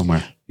driving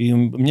somewhere, и у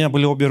меня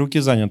были обе руки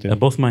заняты. and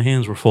both my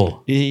hands were full.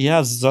 И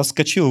я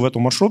заскочил в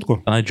эту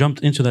маршрутку, And I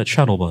jumped into that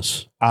shuttle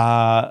bus.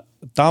 а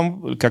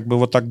там как бы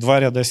вот так 2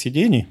 ряда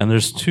сидений, and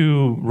there's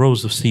 2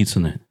 rows of seats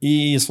in it.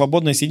 и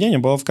свободное сиденье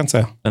было в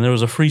конце. And there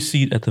was a free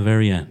seat at the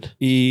very end.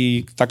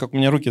 И так как у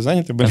меня руки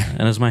заняты были,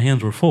 And as my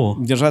hands were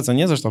full, держаться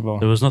не за что было.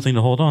 there was nothing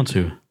to hold on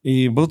to.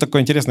 И был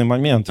такой интересный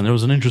момент. And there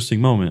was an interesting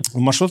moment. В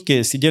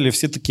маршрутке сидели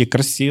все такие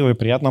красивые,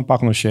 приятно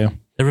пахнущие.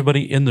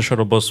 Everybody in the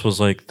shuttle bus was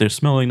like, they're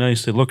smelling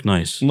nice, they look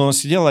nice. Но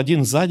сидел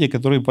один сзади,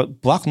 который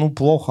плакнул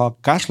плохо,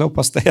 кашлял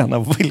постоянно,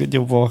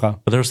 выглядел плохо.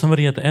 But there was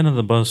somebody at the end of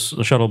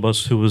the shuttle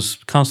bus, who was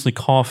constantly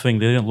coughing.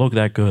 They didn't look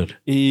that good.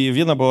 И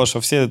видно было, что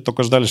все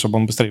только ждали, чтобы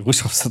он быстрее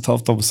вышел с этого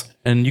автобуса.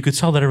 And you could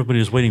tell that everybody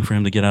was waiting for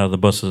him to get out of the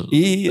bus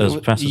as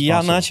fast as И я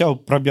possible. начал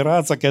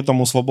пробираться к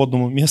этому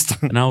свободному месту.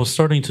 And I was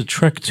starting to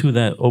trek to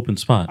that open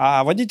spot.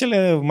 А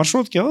водитель в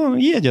маршрутке, он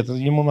едет,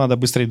 ему надо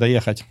быстрее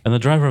доехать. And the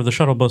driver of the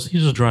shuttle bus,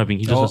 he's just driving.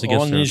 He just has to get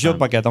Он there. не ждет,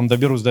 пока я там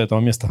доберусь до этого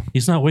места.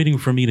 He's not waiting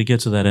for me to get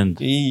to that end.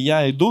 И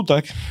я иду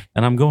так,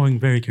 And I'm going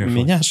very carefully.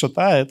 меня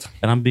шатает,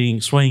 And I'm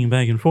swaying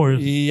back and forth.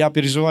 и я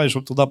переживаю,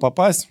 чтобы туда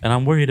попасть. And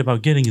I'm worried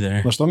about getting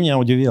there. Но что меня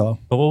удивило?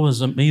 But what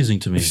was amazing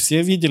to me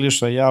Все видели,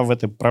 что я в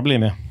этой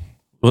проблеме,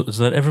 was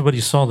that everybody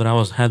saw that I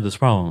had this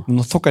problem,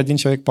 но только один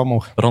человек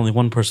помог. but only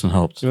one person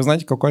helped. И вы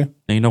знаете, какой?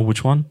 And you know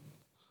which one?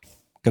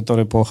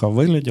 Который плохо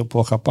выглядел,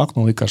 плохо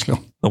пахнул и кашлял.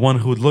 The one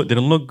who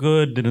didn't look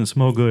good, didn't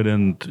smell good,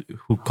 and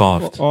who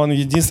coughed. Он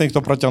единственный,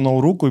 кто протянул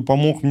руку и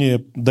помог мне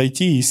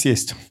дойти и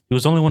сесть. He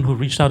was the only one who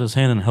reached out his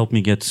hand and helped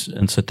me get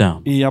and sit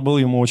down. И я был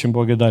ему очень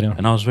благодарен.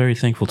 And I was very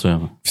thankful to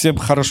him. Все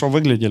хорошо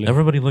выглядели.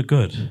 Everybody looked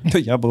good, Но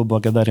я был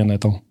благодарен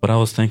этому. but I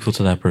was thankful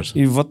to that person.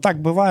 И вот так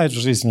бывает в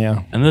жизни,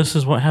 And this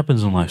is what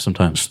happens in life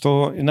sometimes.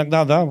 что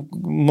иногда, да,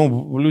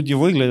 ну, люди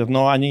выглядят,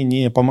 но они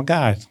не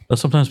помогают. That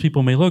sometimes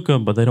people may look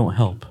good, but they don't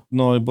help.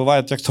 Но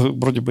бывают те, кто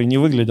вроде бы не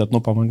выглядят,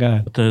 но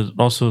помогают. But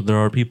there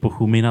are people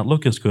who may not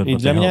look as good, И but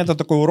для they меня help. это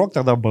такой урок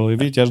тогда был, и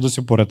видите, я до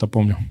сих пор это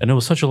помню. And it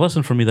was such a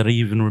lesson for me that I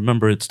even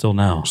remember it still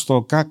now.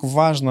 Что как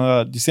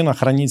важно действительно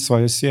хранить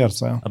свое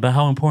сердце, About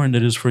how important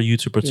it is for you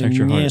to protect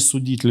your не heart,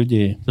 судить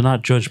людей, to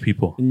not judge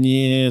people,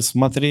 не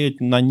смотреть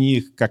на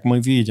них, как мы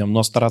видим,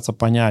 но стараться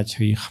понять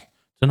их.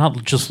 to not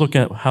just look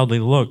at how they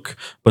look,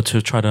 but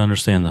to try to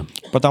understand them.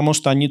 Потому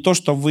что не то,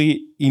 что вы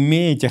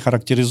имеете,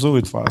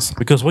 характеризует вас,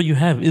 Because what you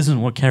have isn't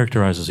what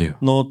characterizes you,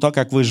 но то,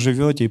 как вы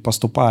живете и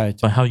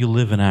поступаете. but how you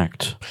live and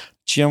act.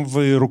 Чем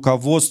вы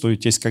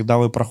руководствуетесь, когда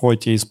вы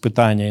проходите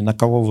испытания, и на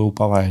кого вы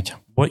уповаете.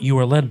 What you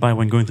are led by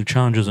when going through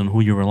challenges and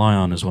who you rely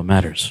on is what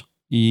matters.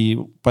 И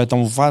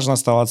поэтому важно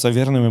оставаться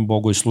верными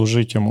Богу и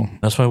служить Ему.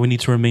 That's why we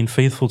need to remain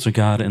faithful to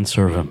God and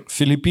serve Him.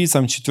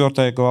 Филиппийцам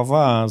 4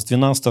 глава, с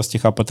 12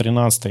 стиха по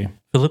 13.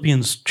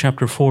 Philippians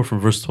chapter 4 from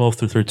verse 12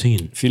 through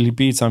 13.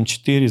 Филиппийцам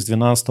 4, с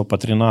 12 по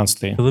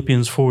 13.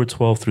 Philippians 4,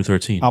 12 through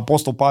 13.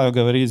 Апостол Павел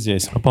говорит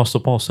здесь: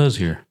 Apostle Paul says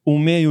here,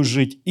 «Умею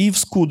жить и в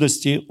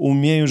скудости,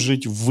 умею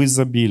жить в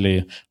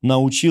изобилии.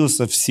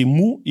 Научился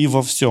всему и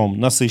во всем,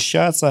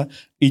 насыщаться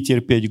и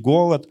терпеть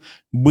голод,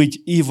 быть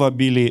и в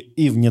обилии,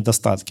 и в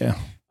недостатке».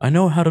 I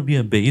know how to be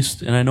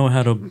abased and I know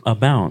how to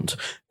abound.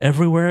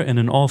 Everywhere and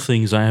in all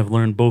things I have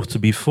learned both to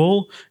be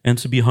full and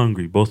to be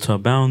hungry, both to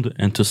abound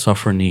and to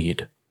suffer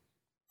need.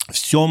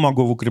 «Все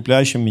могу в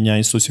укрепляющем меня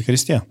Иисусе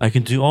Христе». I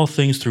can do all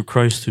things through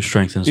Christ who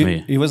strengthens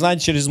me. И вы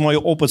знаете, через мой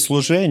опыт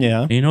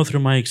служения, And you know,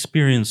 through my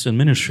experience in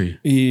ministry,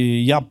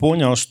 и я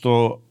понял,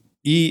 что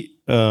и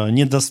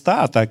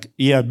недостаток,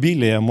 и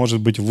обилие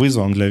может быть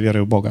вызовом для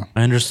веры в Бога.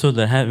 I understood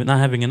that not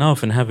having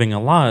enough and having a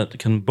lot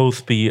can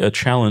both be a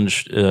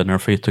challenge in our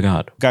faith to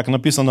God. Как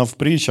написано в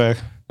притчах,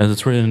 As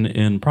it's written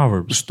in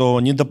Proverbs, что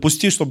не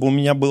допусти, чтобы у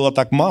меня было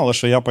так мало,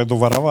 что я пойду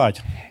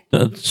воровать.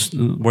 that's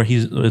where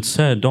it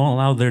said, don't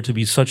allow there to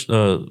be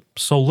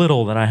so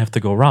little that I have to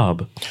go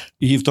rob.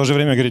 И в то же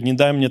время говорит, не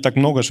дай мне так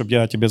много, чтобы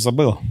я о тебе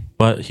забыл.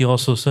 But he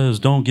also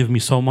says, don't give me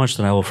so much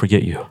that I will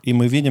forget you. И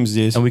мы видим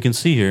здесь, And we can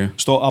see here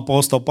что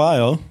апостол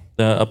Павел,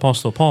 that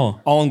Apostle Paul,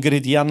 он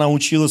говорит, я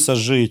научился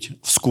жить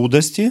в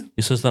скудости,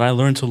 he says that I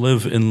learned to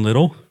live in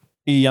little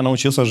и я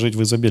научился жить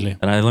в изобилии.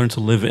 and I learned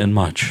to live in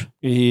much.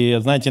 И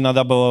знаете,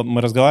 иногда было, мы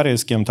разговаривали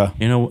с кем-то,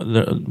 You know,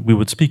 we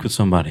would speak with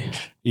somebody.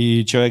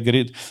 и человек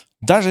говорит,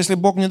 даже если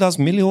Бог мне даст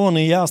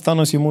миллионы, я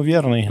останусь Ему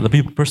верный. The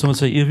person would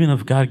say, even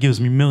if God gives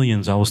me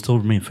millions, I will still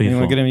remain И мы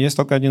faithful. говорим, есть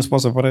только один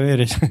способ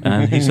проверить.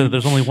 And he said,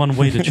 there's only one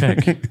way to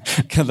check,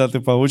 Когда ты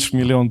получишь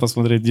миллион,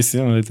 посмотреть,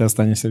 действительно ли ты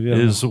останешься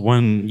верным. is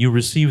when you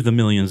receive the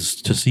millions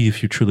to see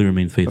if you truly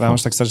remain faithful. Потому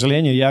что, к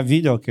сожалению, я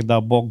видел,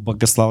 когда Бог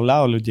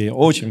благословлял людей,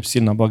 очень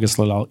сильно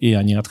благословлял, и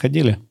они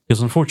отходили.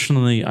 Because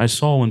unfortunately, I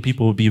saw when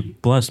people would be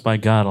blessed by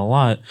God a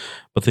lot,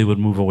 but they would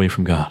move away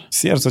from God.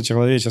 Сердце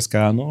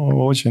человеческое, оно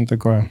очень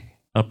такое.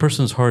 A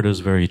person's heart is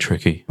very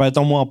tricky,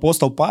 Поэтому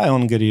апостол Павел,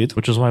 он говорит,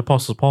 which is why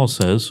Apostle Paul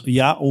says,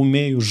 я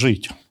умею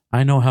жить.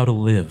 I know how to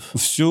live.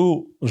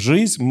 Всю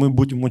жизнь мы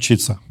будем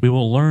учиться, We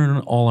will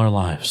learn all our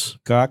lives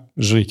как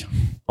жить.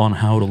 on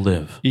how to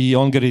live. И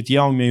он говорит,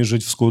 я умею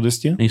жить в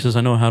скудости. And he says,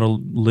 I know how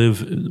to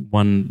live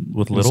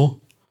with little,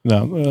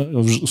 Да,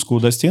 в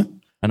скудости.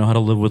 I know how to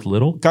live with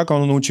little. Как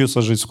он научился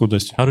жить в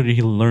скудости? How did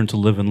he learn to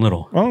live in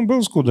little? Он был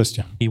в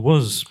скудости. He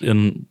was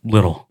in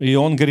little. И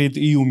он говорит,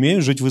 и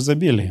умею жить в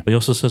изобилии. But he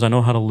also says, I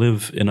know how to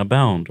live in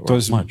abound То or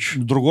есть much.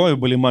 другое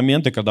были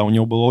моменты, когда у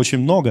него было очень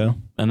много.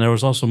 And there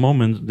was also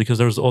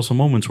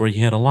moments where he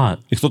had a lot.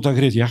 И кто-то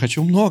говорит, я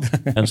хочу много.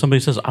 And somebody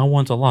says, I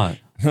want a lot.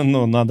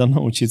 Но надо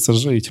научиться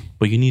жить.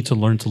 But you need to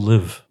learn to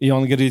live. И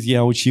он говорит,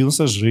 я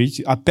учился жить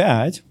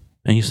опять,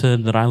 And he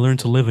said that I learned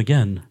to live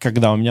again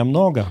когда у меня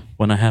много.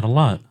 when I had a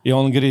lot. И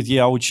он говорит,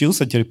 я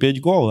учился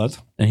терпеть голод.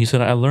 And he said,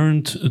 I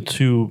learned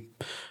to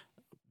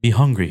be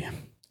hungry.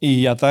 И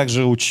я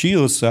также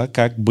учился,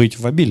 как быть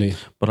в обилии.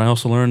 But I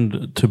also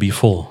learned to be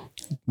full.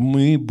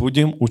 Мы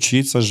будем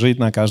учиться жить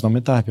на каждом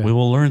этапе. We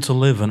will learn to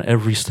live in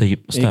every И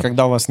step.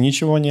 когда у вас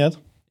ничего нет,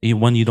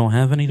 When you don't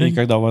have и anything,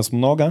 когда у вас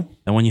много,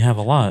 and when you have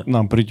a lot,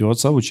 нам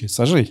придется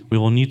учиться жить. we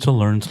will need to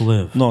learn to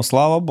live. Но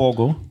слава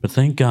Богу, But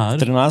thank в God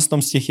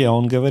 13 стихе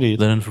он говорит,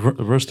 that in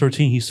verse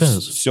 13 he says,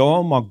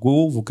 «Все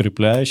могу в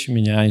укрепляющем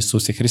меня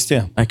Иисусе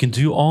Христе». I can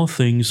do all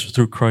things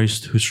through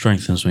Christ who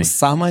strengthens me.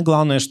 Самое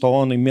главное, что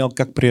он имел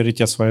как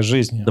приоритет в своей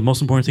жизни, The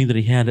most important thing that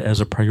he had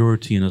as a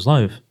priority in his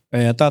life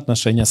это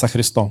отношение со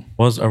Христом.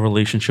 was a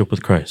relationship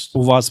with Christ.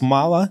 У вас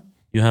мало,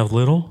 You have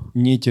little,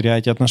 не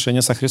теряйте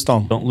отношения со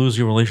Христом. don't lose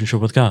your relationship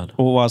with God.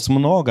 У вас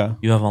много,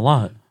 You have a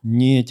lot,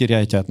 не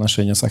теряйте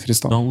отношения со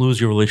Христом. don't lose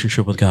your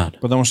relationship with God.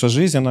 Потому что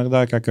жизнь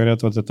иногда, как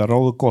говорят, вот это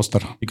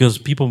роллер-костер. Because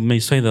people may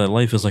say that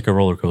life is like a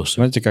roller coaster.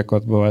 Знаете, как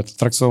вот бывают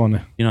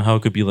аттракционы? You know how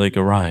it could be like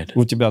a ride.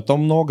 У тебя то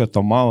много,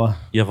 то мало.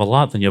 You have a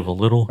lot, then you have a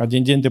little.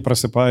 Один день ты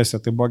просыпаешься,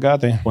 ты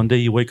богатый. One day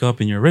you wake up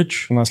and you're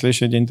rich. На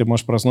следующий день ты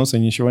можешь проснуться,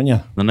 и ничего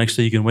нет. The next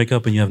day you can wake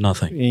up and you have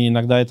nothing. И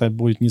иногда это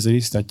будет не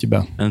зависеть от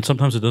тебя. And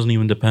sometimes it doesn't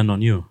even depend on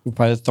you.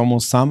 Поэтому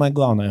самое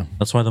главное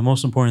That's why the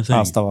most important thing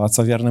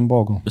оставаться верным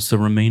Богу. is to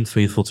remain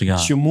faithful to God.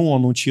 Чему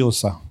он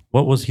учился?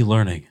 What was he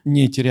learning?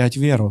 Не терять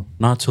веру.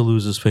 Not to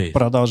lose his faith.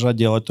 Продолжать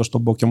делать то, что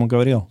Бог ему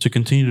говорил. To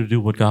continue to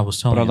do what God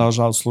was telling him.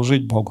 Продолжать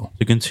служить Богу.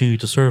 To continue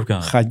to serve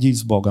God. Ходить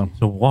с Богом.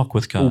 To walk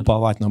with God.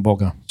 Уповать на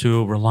Бога.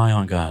 To rely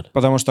on God.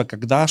 Потому что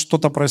когда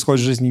что-то происходит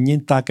в жизни не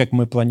так, как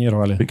мы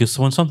планировали, Because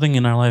when something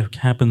in our life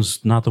happens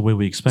not the way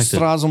we expected,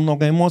 сразу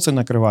много эмоций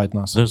накрывает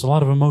нас. there's a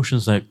lot of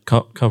emotions that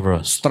cover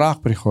us.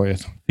 Страх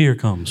приходит, Fear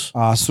comes.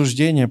 а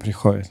осуждение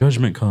приходит.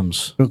 Judgment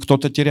comes.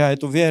 Кто-то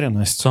теряет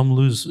уверенность. Some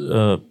lose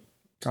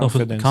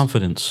Confidence.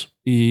 confidence.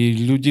 И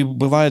люди,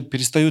 бывает,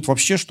 перестают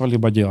вообще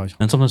что-либо делать.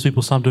 And sometimes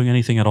people stop doing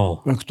anything at all.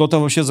 Кто-то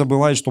вообще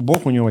забывает, что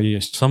Бог у него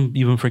есть. Some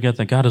even forget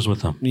that God is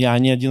with them. Я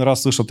не один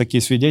раз слышал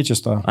такие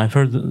свидетельства. I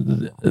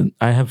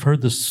have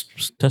heard this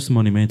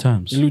testimony many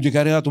times, Люди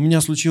говорят, у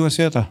меня случилось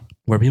это.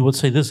 where people would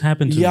say, "This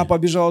happened to Я me.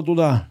 побежала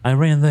туда. I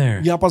ran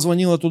there. Я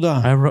позвонила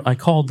туда. I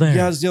called there.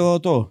 Я сделала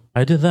то.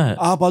 I did that.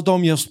 А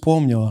потом я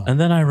вспомнила. And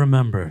then I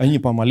remember. А не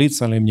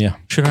помолиться ли мне?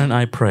 Shouldn't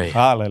I pray?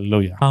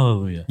 Аллилуйя.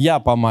 Hallelujah. Я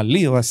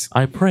помолилась,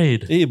 I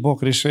prayed, и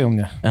Бог решил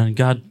мне. and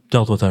God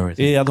dealt with И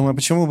everything. я думаю,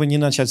 почему бы не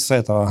начать с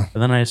этого?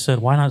 And then I said,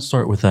 why not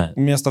start with that?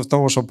 Вместо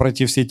того, чтобы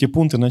пройти все эти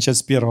пункты, начать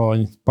с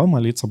первого,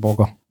 помолиться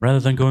Богу. Rather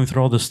than going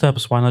through all the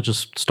steps, why not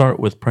just start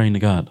with praying to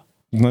God?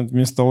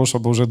 Вместо того,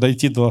 чтобы уже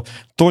дойти до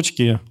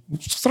точки,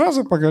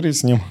 сразу поговорить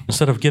с Ним.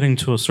 Instead of getting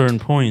to a certain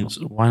point,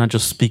 why not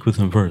just speak with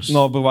Him first?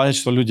 Но бывает,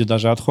 что люди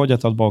даже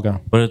отходят от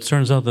Бога. But it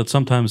turns out that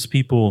sometimes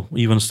people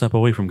even step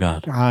away from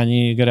God.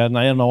 Они говорят,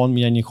 наверное, Он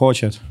меня не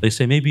хочет. They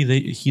say, maybe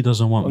He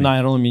doesn't want me.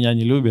 Наверное, Он меня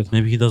не любит.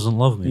 Maybe He doesn't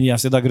love И me. я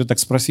всегда говорю, так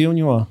спроси у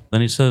Него.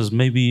 Then He says,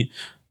 maybe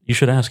you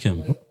should ask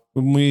Him.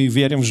 Мы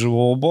верим в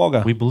живого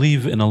Бога. We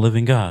believe in a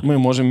living God. Мы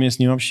можем иметь с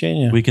Ним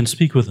общение. We can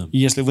speak with Him. И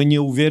если вы не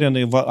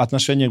уверены в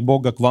отношениях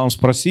Бога к вам,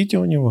 спросите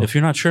у Него. If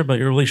you're not sure about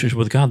your relationship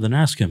with God, then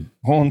ask Him.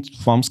 Он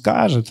вам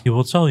скажет. He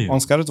will tell you. Он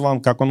скажет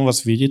вам, как Он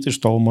вас видит и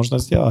что можно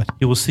сделать.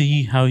 He will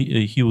see how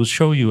He will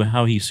show you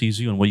how He sees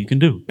you and what you can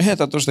do.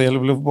 Это то, что я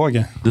люблю в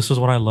Боге. This is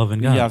what I love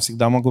in Я God.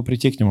 всегда могу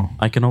прийти к Нему.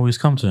 I can always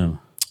come to Him.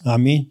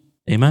 Аминь.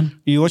 Amen.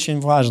 И очень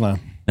важно,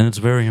 And it's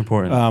very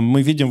important.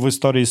 мы видим в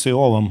истории с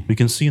Иовом, We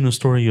can see in the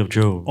story of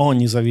Job, он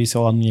не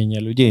зависел от мнения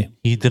людей.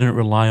 he didn't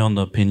rely on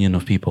the opinion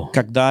of people.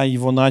 Когда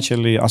его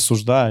начали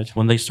осуждать,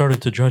 When they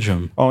started to judge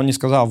him, он не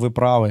сказал, вы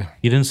правы.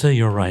 he didn't say,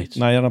 you're right.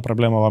 Наверное,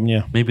 проблема во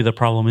мне. Maybe the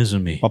problem is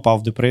in me. Попал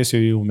в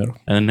депрессию и умер.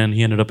 And then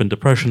he ended up in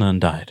depression and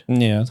died.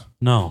 Нет.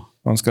 No.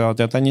 Он сказал,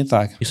 это не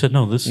так. He said,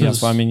 no, Я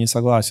с вами не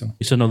согласен.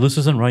 He said, no, this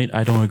isn't right.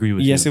 I don't agree with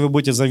Если you. вы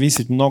будете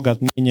зависеть много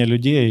от мнения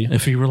людей,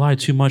 If you rely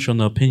too much on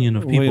the opinion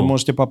of вы people,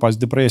 можете попасть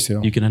в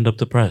депрессию. you can end up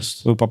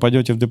depressed. Вы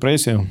попадете в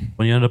депрессию,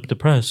 When you end up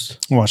depressed,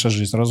 ваша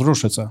жизнь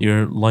разрушится.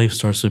 your life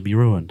starts to be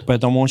ruined.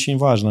 Поэтому очень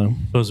важно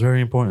So it's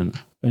very important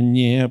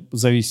не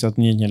зависеть от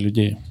мнения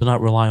людей. to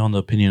not rely on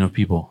the opinion of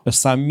people,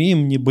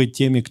 Самим не быть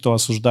теми, кто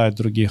осуждает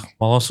других,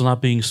 while also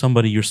not being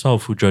somebody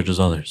yourself who judges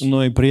others.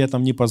 но и при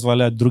этом не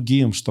позволять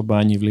другим, чтобы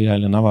они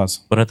влияли на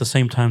вас. But at the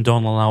same time,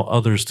 don't allow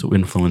others to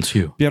influence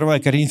you.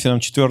 1 Коринфянам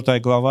 4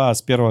 глава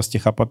с 1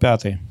 стиха по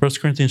 5. 1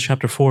 Corinthians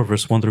chapter 4,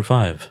 verse 1 through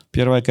 5.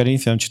 1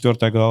 Коринфянам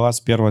 4 глава с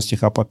 1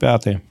 стиха по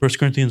 5. 1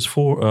 Corinthians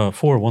 4,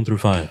 1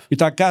 through 5.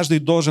 Итак, каждый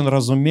должен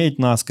разуметь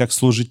нас, как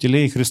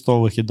служителей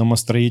Христовых и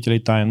домостроителей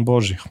тайн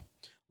Божьих.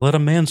 Let a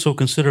man so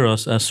consider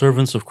us as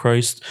servants of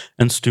Christ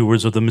and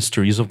stewards of the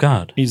mysteries of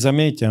God. И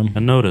заметьте,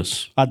 And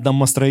notice, от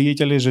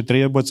домостроителей же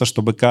требуется,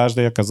 чтобы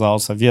каждый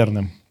оказался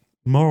верным.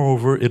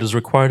 moreover, it is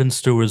required in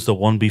stewards that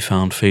one be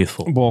found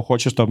faithful. Бог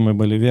хочет, чтобы мы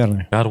были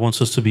верны. God wants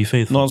us to be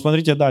faithful. Но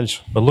смотрите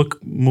дальше. But look,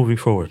 moving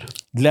forward.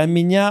 Для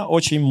меня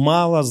очень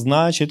мало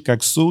значит,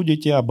 как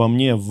судите обо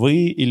мне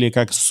вы или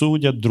как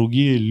судят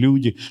другие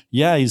люди.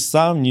 Я и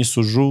сам не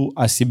сужу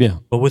о себе.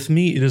 But with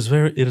me, it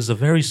is a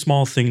very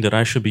small thing that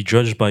I should be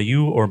judged by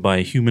you or by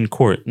a human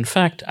court. In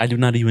fact, I do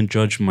not even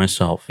judge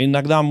myself.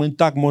 Иногда мы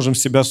так можем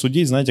себя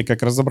судить, знаете,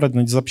 как разобрать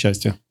на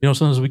запчасти. You know,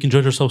 sometimes we can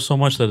judge ourselves so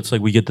much that it's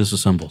like we get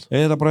disassembled.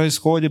 Это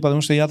происходит,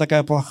 потому что я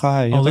такая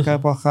плохая, я такая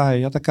плохая,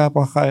 я такая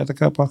плохая, я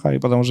такая плохая, и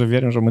потому что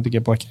верим, что мы такие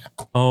плохие.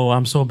 Oh,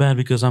 I'm so bad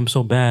because I'm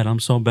so bad, I'm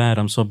so bad,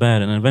 I'm so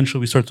bad. And eventually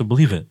we start to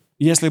believe it.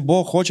 Если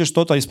Бог хочет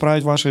что-то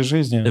исправить в вашей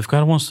жизни, If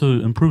God wants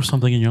to improve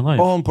something in your life,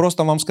 Он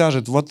просто вам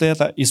скажет, вот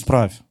это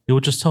исправь, He will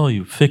just tell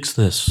you, fix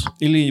this,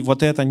 или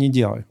вот это не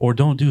делай. or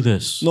don't do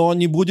this. Но Он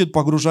не будет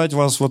погружать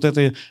вас в вот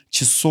эти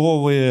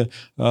часовые,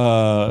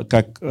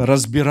 как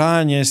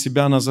разбирание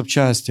себя на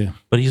запчасти.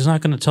 But He's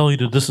not going to tell you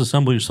to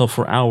disassemble yourself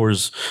for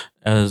hours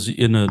as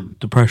in a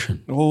depression.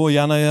 О,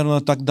 я, наверное,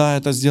 тогда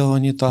это сделал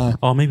не так.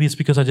 Oh, maybe it's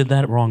because I did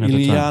that wrong at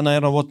Или the я, time.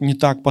 наверное, вот не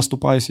так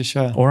поступаю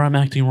сейчас. Or I'm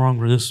acting wrong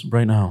for this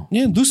right now.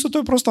 Нет, Дух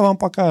Святой просто вам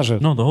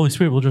покажет. No, the Holy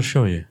Spirit will just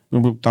show you.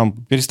 Там,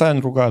 перестань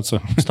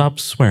ругаться. Stop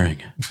swearing.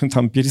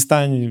 Там,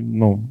 перестань,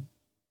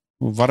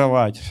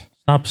 воровать.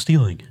 Stop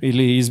stealing.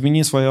 Или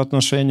измени свое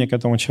отношение к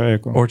этому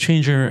человеку. Or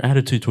change your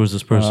attitude towards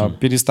this person.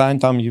 Перестань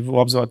там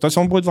его обзывать. То есть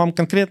он будет вам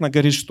конкретно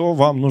говорить, что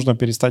вам нужно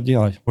перестать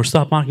делать. Or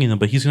stop mocking them,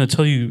 but He's going to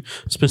tell you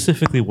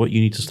specifically what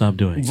you need to stop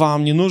doing.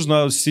 Вам не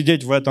нужно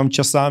сидеть в этом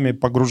часами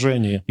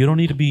погружении. You don't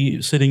need to be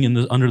sitting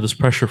under this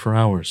pressure for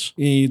hours,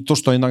 И то,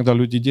 что иногда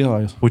люди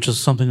делают. which is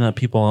something that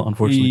people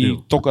unfortunately И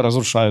do. только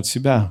разрушают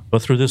себя.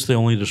 But through this, they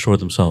only destroy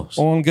themselves.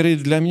 Он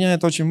говорит, для меня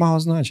это очень мало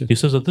значит. He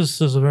says that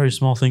this is a very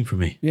small thing for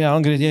me.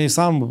 Он говорит, я и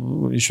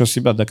сам еще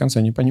себя до конца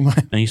не понимаю.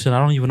 And he said, I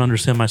don't even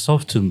understand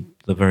myself to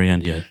the very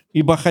end yet.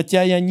 Ибо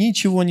хотя я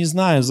ничего не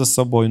знаю за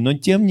собой, но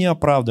тем не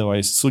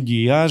оправдываясь,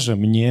 судья же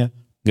мне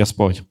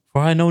Господь.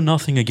 For I know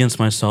nothing against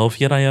myself,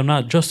 yet I am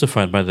not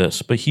justified by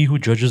this, but he who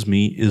judges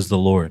me is the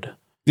Lord.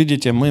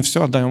 Видите, мы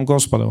все отдаем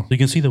Господу. So you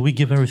can see that we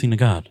give everything to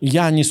God.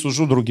 Я не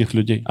сужу других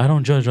людей. I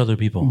don't judge other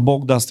people.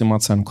 Бог даст им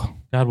оценку.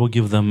 God will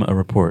give them a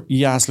report.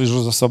 Я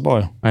слежу за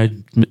собой. I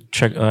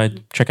check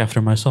after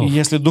И myself.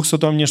 если Дух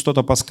Святой мне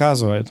что-то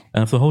подсказывает,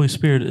 And if the Holy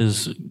Spirit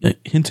is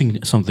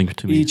hinting something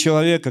to и me,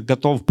 человек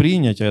готов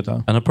принять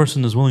это, and a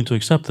person is willing to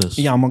accept this,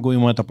 я могу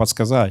ему это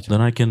подсказать. then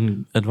I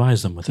can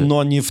advise them with it.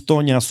 Но не в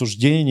тоне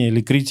осуждения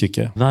или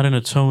критики, Not in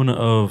a tone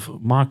of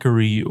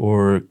mockery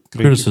or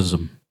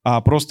criticism, а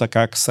просто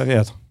как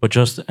совет. but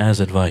just as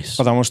advice.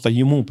 Потому что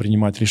ему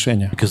принимать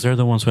решение. Because they're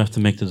the ones who have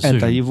to make the Это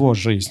decision. его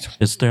жизнь.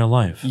 It's their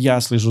life. Я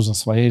слежу за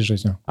своей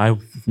жизнью. I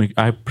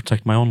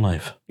protect my own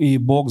life. И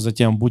Бог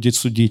затем будет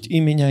судить и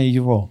меня, и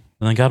его.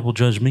 And then God will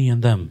judge me and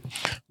them.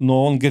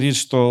 Но Он говорит,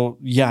 что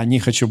я не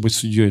хочу быть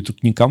судьей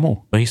тут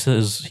никому. But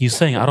he's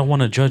saying, I don't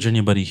want to judge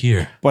anybody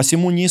here.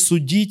 Посему не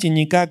судите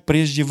никак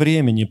прежде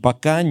времени,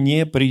 пока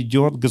не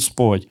придет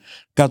Господь,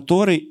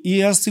 который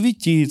и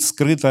осветит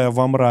скрытое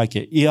во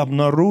мраке, и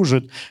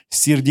обнаружит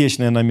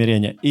сердечное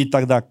намерение. И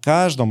тогда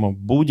каждому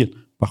будет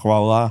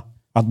похвала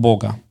от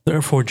Бога.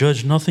 Therefore,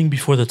 judge nothing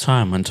before the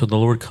time until the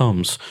Lord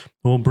comes,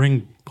 who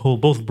will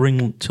both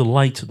bring to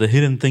light the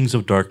hidden things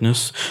of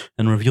darkness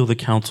and reveal the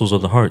counsels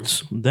of the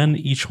hearts. Then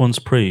each one's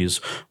praise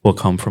will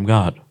come from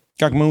God.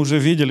 Как мы уже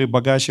видели,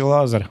 богач и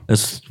Лазарь.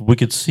 As we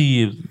could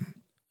see,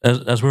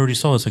 as we already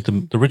saw, it's like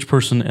the rich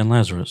person and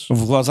Lazarus.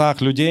 В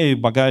глазах людей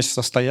богач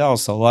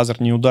состоялся, Лазарь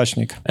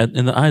неудачник.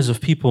 In the eyes of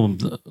people,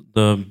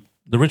 the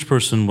rich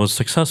person was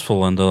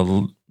successful and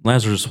the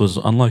Lazarus was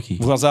unlucky.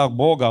 В глазах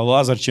Бога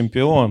Лазарь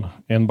чемпион,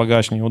 и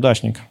богач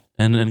неудачник.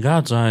 And in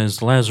God's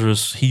eyes,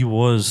 Lazarus, he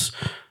was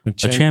a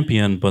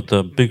champion, but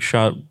the big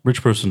shot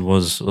rich person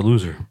was a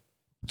loser.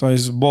 То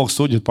есть Бог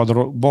судит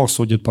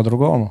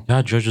по-другому.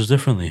 God judges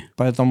differently.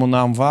 Поэтому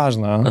нам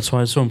важно That's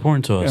why it's so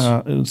important to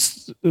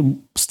us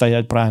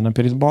стоять правильно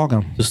перед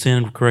Богом. to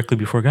stand correctly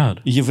before God.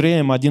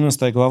 Евреям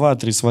 11 глава,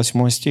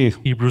 38 стих.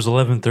 Hebrews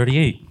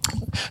 11:38.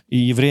 И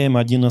Евреям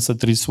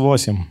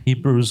 11:38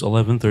 Hebrews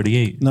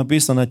 11:38.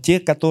 написано: «Те,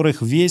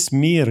 которых весь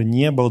мир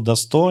не был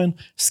достоин,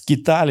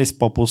 скитались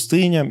по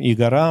пустыням и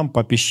горам,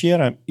 по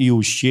пещерам и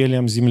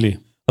ущельям земли».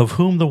 Of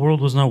whom the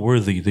world was not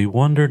worthy, they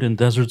wandered in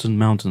deserts and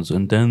mountains,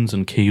 and dens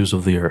and caves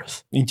of the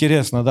earth.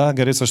 Интересно, да?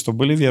 Говорится, что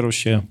были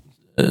верующие,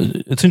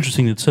 It's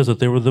interesting. It says that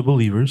they were the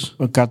believers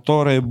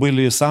которые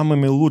были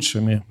самыми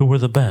лучшими, who were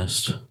the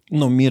best,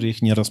 но мир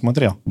их не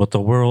рассмотрел, but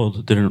the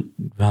world didn't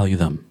value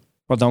them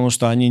потому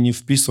что они не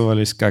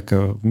вписывались как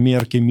в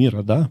мерки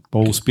мира, да, по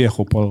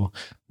успеху, по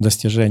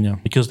достижениям.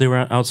 because they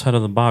were outside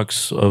of the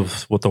box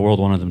of what the world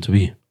wanted them to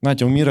be.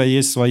 Знаете, у мира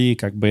есть свои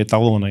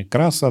эталоны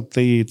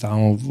красоты,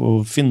 там,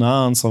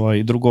 финансового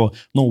и другого,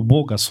 но у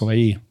Бога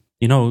свои.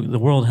 You know, the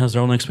world has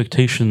their own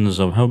expectations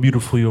of how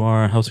beautiful you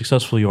are, how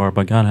successful you are,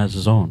 but God has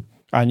His own.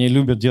 Они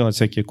любят делать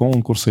всякие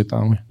конкурсы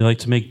там. They like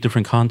to make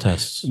different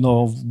contests.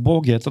 Но в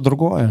Боге это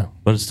другое.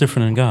 But it's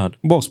different in God.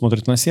 Бог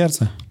смотрит на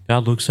сердце.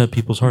 God looks at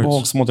people's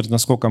Бог hearts. смотрит,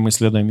 насколько мы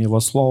следуем Его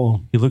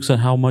Слову. He looks at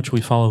how much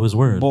we follow His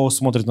word. Бог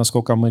смотрит,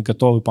 насколько мы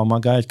готовы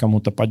помогать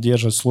кому-то,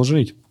 поддерживать,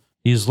 служить.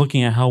 He's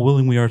looking at how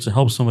willing we are to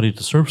help somebody,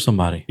 to serve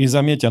somebody. И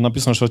заметьте,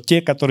 написано, что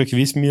те, которых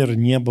весь мир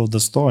не был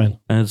достоин.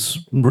 And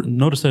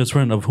notice that it's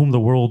written of whom the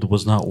world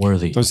was not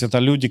worthy. То есть это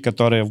люди,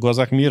 которые в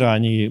глазах мира,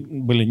 они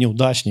были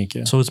неудачники.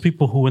 So it's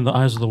people who in the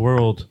eyes of the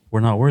world were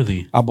not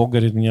worthy. А Бог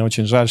говорит, мне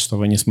очень жаль, что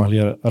вы не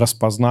смогли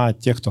распознать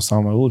тех, кто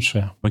самые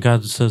лучшие. But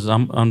God says,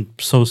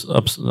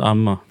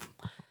 I'm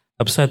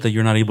upset that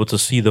you're not able to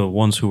see the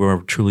ones who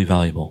are truly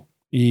valuable.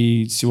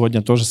 И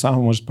сегодня то же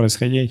самое может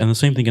происходить. And the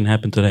same thing can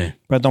happen today.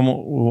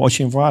 Поэтому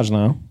очень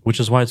важно, Which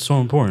is why it's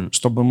so important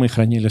чтобы мы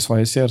хранили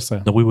свое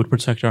сердце, that we would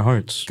protect our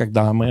hearts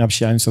когда мы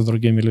общаемся с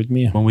другими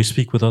людьми. when we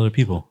speak with other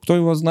people. Кто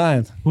его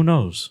знает? Who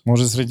knows?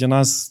 Может, среди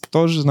нас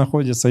тоже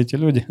находятся эти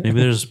люди. Maybe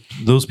there's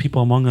those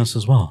people among us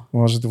as well.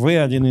 Может, вы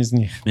один из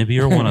них. Maybe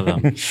you're one of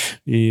them.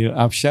 И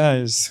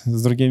общаясь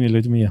с другими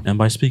людьми, And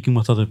by speaking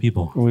with other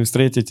people, вы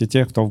встретите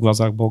тех, кто в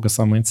глазах Бога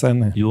самые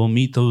ценные. you will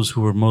meet those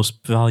who are most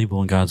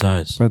valuable in God's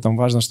eyes.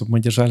 Поэтому важно, чтобы мы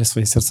держали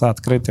свои сердца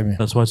открытыми.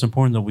 That's why it's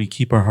important that we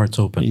keep our hearts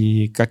open.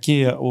 И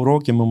какие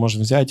уроки мы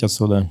можем взять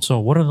отсюда? So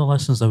what are the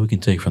lessons that we can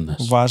take from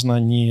this? Важно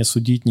не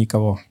судить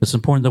никого. It's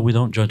important that we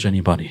don't judge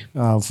anybody.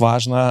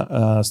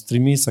 Важно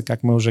стремиться,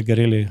 как мы уже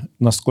говорили,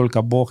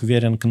 насколько Бог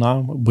верен к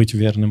нам, быть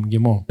верным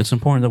Ему. It's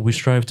important that we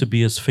strive to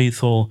be as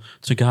faithful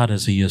to God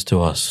as He is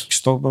to us.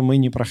 Что бы мы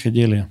ни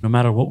проходили, No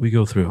matter what we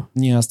go through,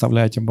 не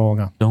оставляйте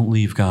Бога. don't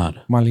leave God.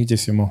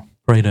 Молитесь Ему.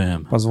 Pray to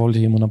Him.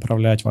 Позвольте Ему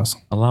направлять вас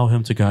Allow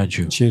Him to guide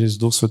you через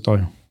Дух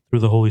Святой, through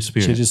the Holy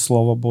Spirit, через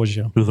Слово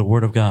Божье. through the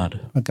Word of God.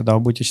 А когда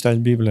вы будете читать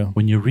Библию,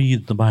 When you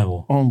read the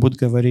Bible, Он будет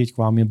говорить к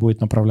вам и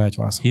будет направлять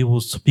вас. He will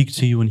speak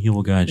to you and He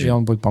will guide И you,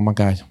 Он будет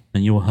помогать.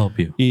 and He will help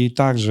you. И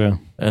также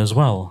As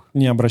well,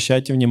 не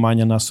обращайте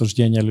внимания на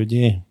осуждение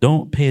людей,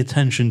 don't pay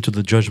attention to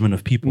the judgment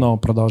of people, но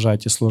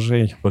продолжайте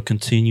служить. but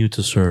continue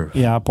to serve.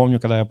 Я помню,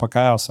 когда я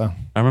покаялся,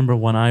 I remember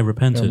when I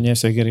repented, мне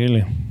все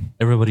говорили,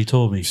 everybody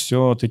told me,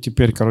 все, ты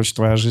теперь,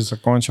 твоя жизнь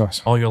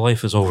закончилась. all your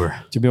life is over.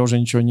 Тебе уже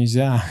ничего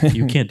нельзя.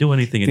 You can't do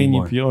anything Ты не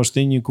anymore. пьешь,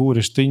 ты не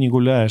куришь, ты не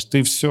гуляешь,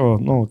 ты все,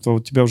 то у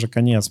тебя уже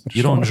конец You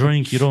пришел. don't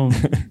drink, you don't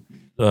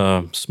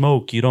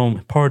smoke, you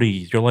don't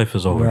party, your life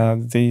is over. Да,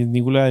 ты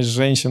не гуляешь с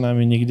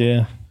женщинами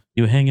нигде.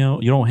 You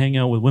don't hang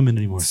out with women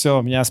anymore.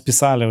 Все, меня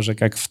списали уже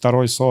как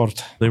второй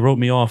сорт. They wrote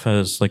me off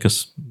as like a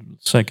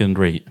second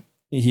rate.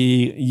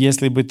 И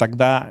если бы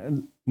тогда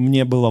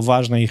мне было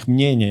важно их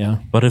мнение,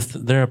 But if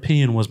their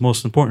opinion was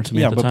most important to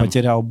me я at the бы time,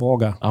 потерял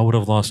Бога, I would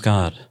have lost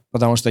God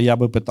потому что я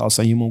бы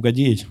пытался им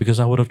угодить. because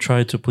I would have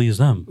tried to please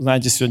them.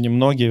 Знаете, сегодня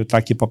многие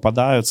так и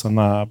попадаются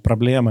на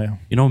проблемы,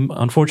 You know,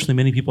 unfortunately,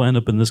 many people end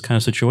up in this kind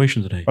of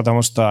situation today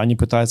потому что они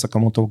пытаются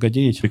кому-то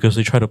угодить. because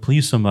they try to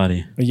please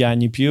somebody. Я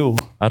не пью,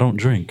 I don't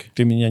drink,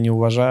 ты меня не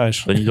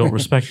уважаешь. then you don't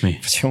respect me.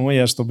 Почему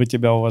я, чтобы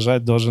тебя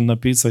уважать, должен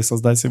напиться и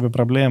создать себе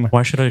проблемы?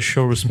 Why should I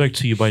show respect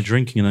to you by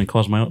drinking and then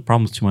cause my own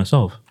problems to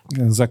myself?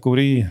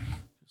 Закури.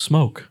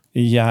 Smoke.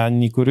 И я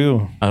не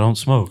курю. I don't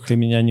smoke. Ты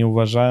меня не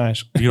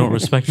уважаешь. You don't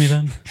respect me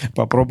then?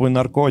 Попробуй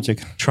наркотик.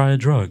 Try a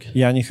drug.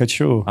 Я не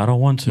хочу. I don't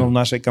want Но в to.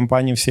 нашей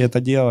компании все это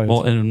делают.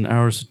 Well, in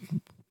our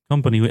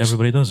company,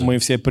 everybody does it. Мы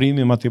все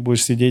примем, а ты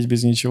будешь сидеть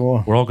без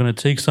ничего. We're all going to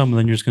take some, and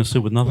then you're just going to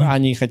sit with nothing.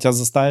 Они хотят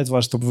заставить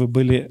вас, чтобы вы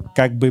были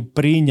как бы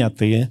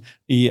приняты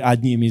и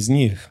одним из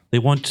них. They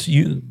want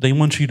you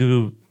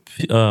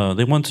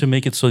to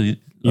make it so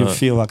You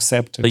feel that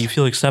accepted. you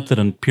feel accepted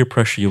and peer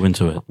pressure you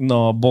into it.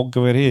 Но Бог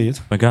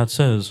говорит, But God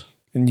says,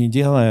 не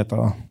делай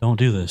этого, don't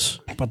do this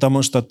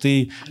потому что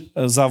ты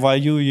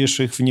завоюешь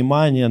их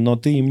внимание, но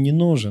ты им не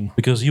нужен.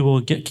 because you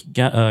will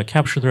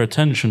capture their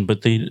attention,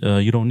 but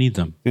you don't need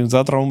them, Ты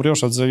завтра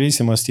умрешь от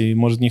зависимости, и,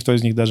 может, никто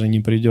из них даже не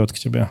придет к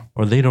тебе.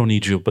 or they don't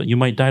need you. But you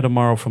might die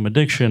tomorrow from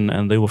addiction,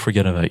 and they will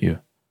forget about you.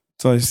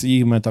 То есть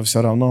им это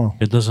все равно.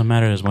 It doesn't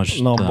matter as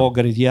much. Но to them. Бог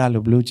говорит, я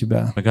люблю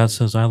тебя. But God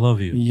says, I love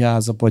you.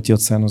 Я заплатил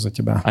цену за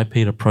тебя. I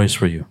paid a price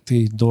for you.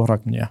 Ты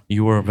дорог мне.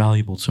 You are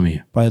valuable to me,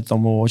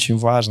 Поэтому очень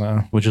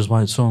важно, which is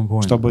why it's so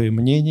important чтобы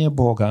мнение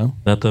Бога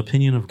that the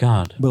opinion of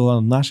God было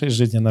в нашей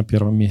жизни на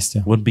первом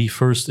месте. would be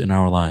first in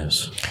our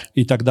lives.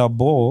 И тогда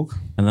Бог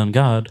And then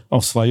God,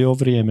 в свое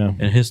время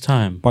in His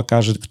time,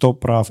 покажет, кто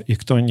прав и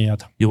кто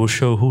нет. He will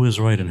show who is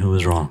right and who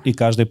is wrong. И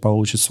каждый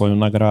получит свою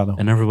награду.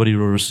 And everybody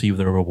will receive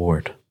their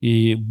reward.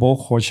 И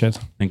Бог хочет,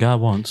 And God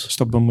wants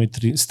чтобы мы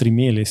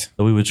стремились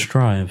that we would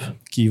strive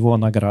к Его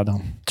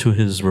наградам, to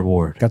His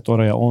reward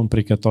которые Он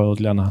приготовил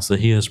для нас.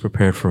 that He has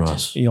prepared for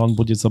us. И Он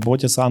будет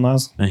заботиться о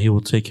нас. And He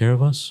will take care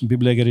of us.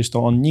 Библия говорит,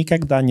 что Он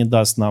никогда не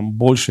даст нам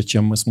больше,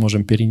 чем мы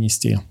сможем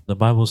перенести. The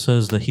Bible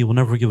says that He will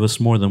never give us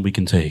more than we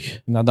can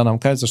take. Иногда нам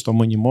кажется, что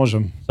мы не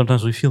можем,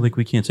 Sometimes we feel like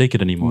we can't take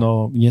it anymore.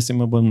 но если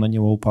мы будем на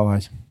Него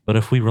уповать, But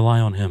if we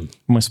rely on Him,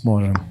 мы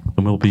сможем.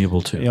 then we'll be able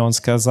И to. Он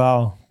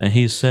сказал, And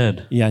He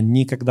said, я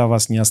никогда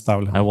вас не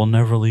оставлю. I will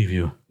never leave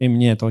you. И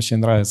мне это очень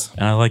нравится.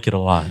 And I like it a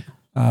lot.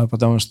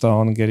 потому что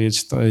Он говорит,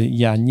 что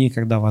 «Я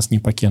никогда вас не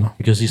покину».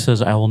 Because he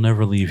says, I will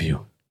never leave you.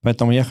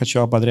 Поэтому я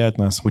хочу ободрять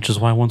нас. Which is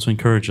why I want to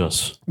encourage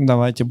us.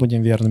 Давайте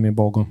будем верными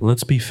Богу.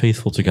 Let's be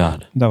faithful to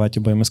God. Давайте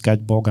будем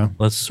искать Бога,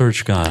 Let's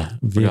search God.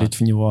 верить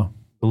в Него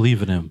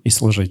Believe in Him и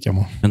служить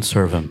Ему. and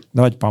serve Him.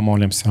 Давайте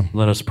помолимся.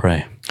 Let us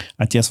pray.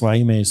 Отец, во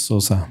имя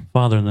Иисуса,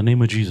 Father, in the name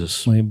of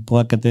Jesus, мы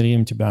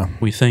благодарим Тебя,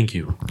 we thank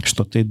you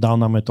что Ты дал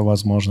нам эту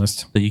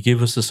возможность that you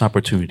gave us this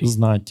opportunity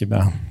знать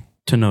Тебя,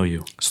 to know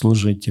you,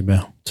 служить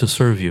Тебе. to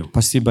serve you.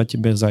 Спасибо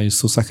Тебе за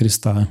Иисуса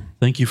Христа,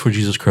 Thank you for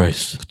Jesus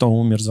Christ, кто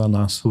умер за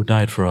нас who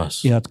died for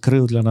us и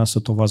открыл для нас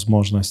эту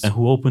возможность and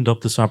who opened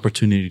up this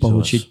opportunity to us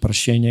получить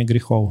прощение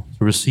грехов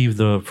to receive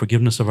the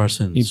forgiveness of our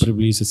и sins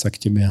приблизиться к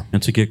Тебе,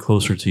 and to get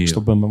closer to you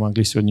чтобы мы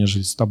могли сегодня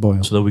жить с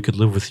Тобою. so that we could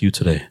live with you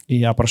today. И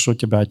я прошу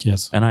Тебя,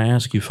 Отец, And I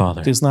ask you,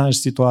 Father, Ты знаешь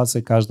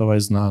ситуации каждого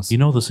из нас. you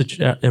know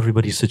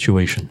everybody's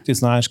situation. Ты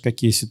знаешь,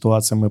 какие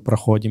ситуации мы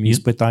проходим, и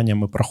испытания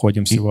мы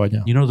проходим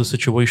сегодня. You know the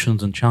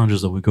situations and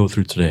challenges that we go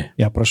through today.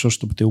 Я прошу,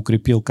 чтобы Ты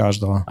укрепил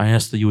каждого, I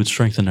ask that you would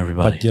strengthen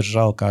everybody,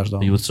 поддержал that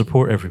каждого you would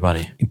support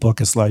everybody, и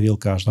благословил and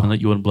каждого. that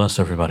you would bless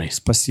everybody.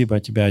 Спасибо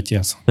Тебе,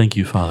 Отец, Thank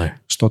you, Father,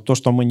 что то,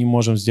 что мы не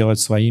можем сделать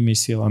своими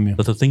силами,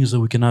 that the things that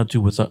we cannot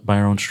do by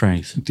our own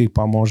strength, Ты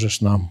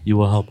поможешь нам. you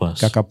will help us.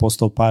 Как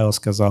апостол Павел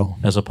сказал,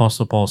 As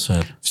Apostle Paul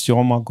said,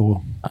 «Все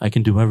могу I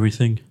can do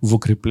everything в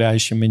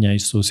укрепляющем меня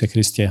Иисусе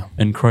Христе».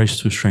 in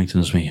Christ who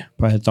strengthens me.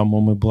 Поэтому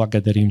мы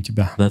благодарим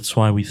Тебя. That's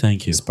why we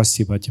thank you.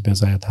 Спасибо Тебе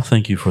за это.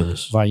 Thank you for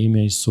this. Во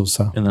имя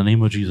Иисуса. In the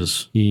name of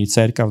Jesus. И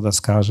церковь да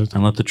скажет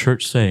And let the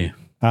church say,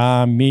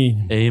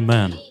 Аминь.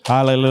 Amen.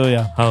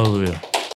 Аллилуйя. Hallelujah.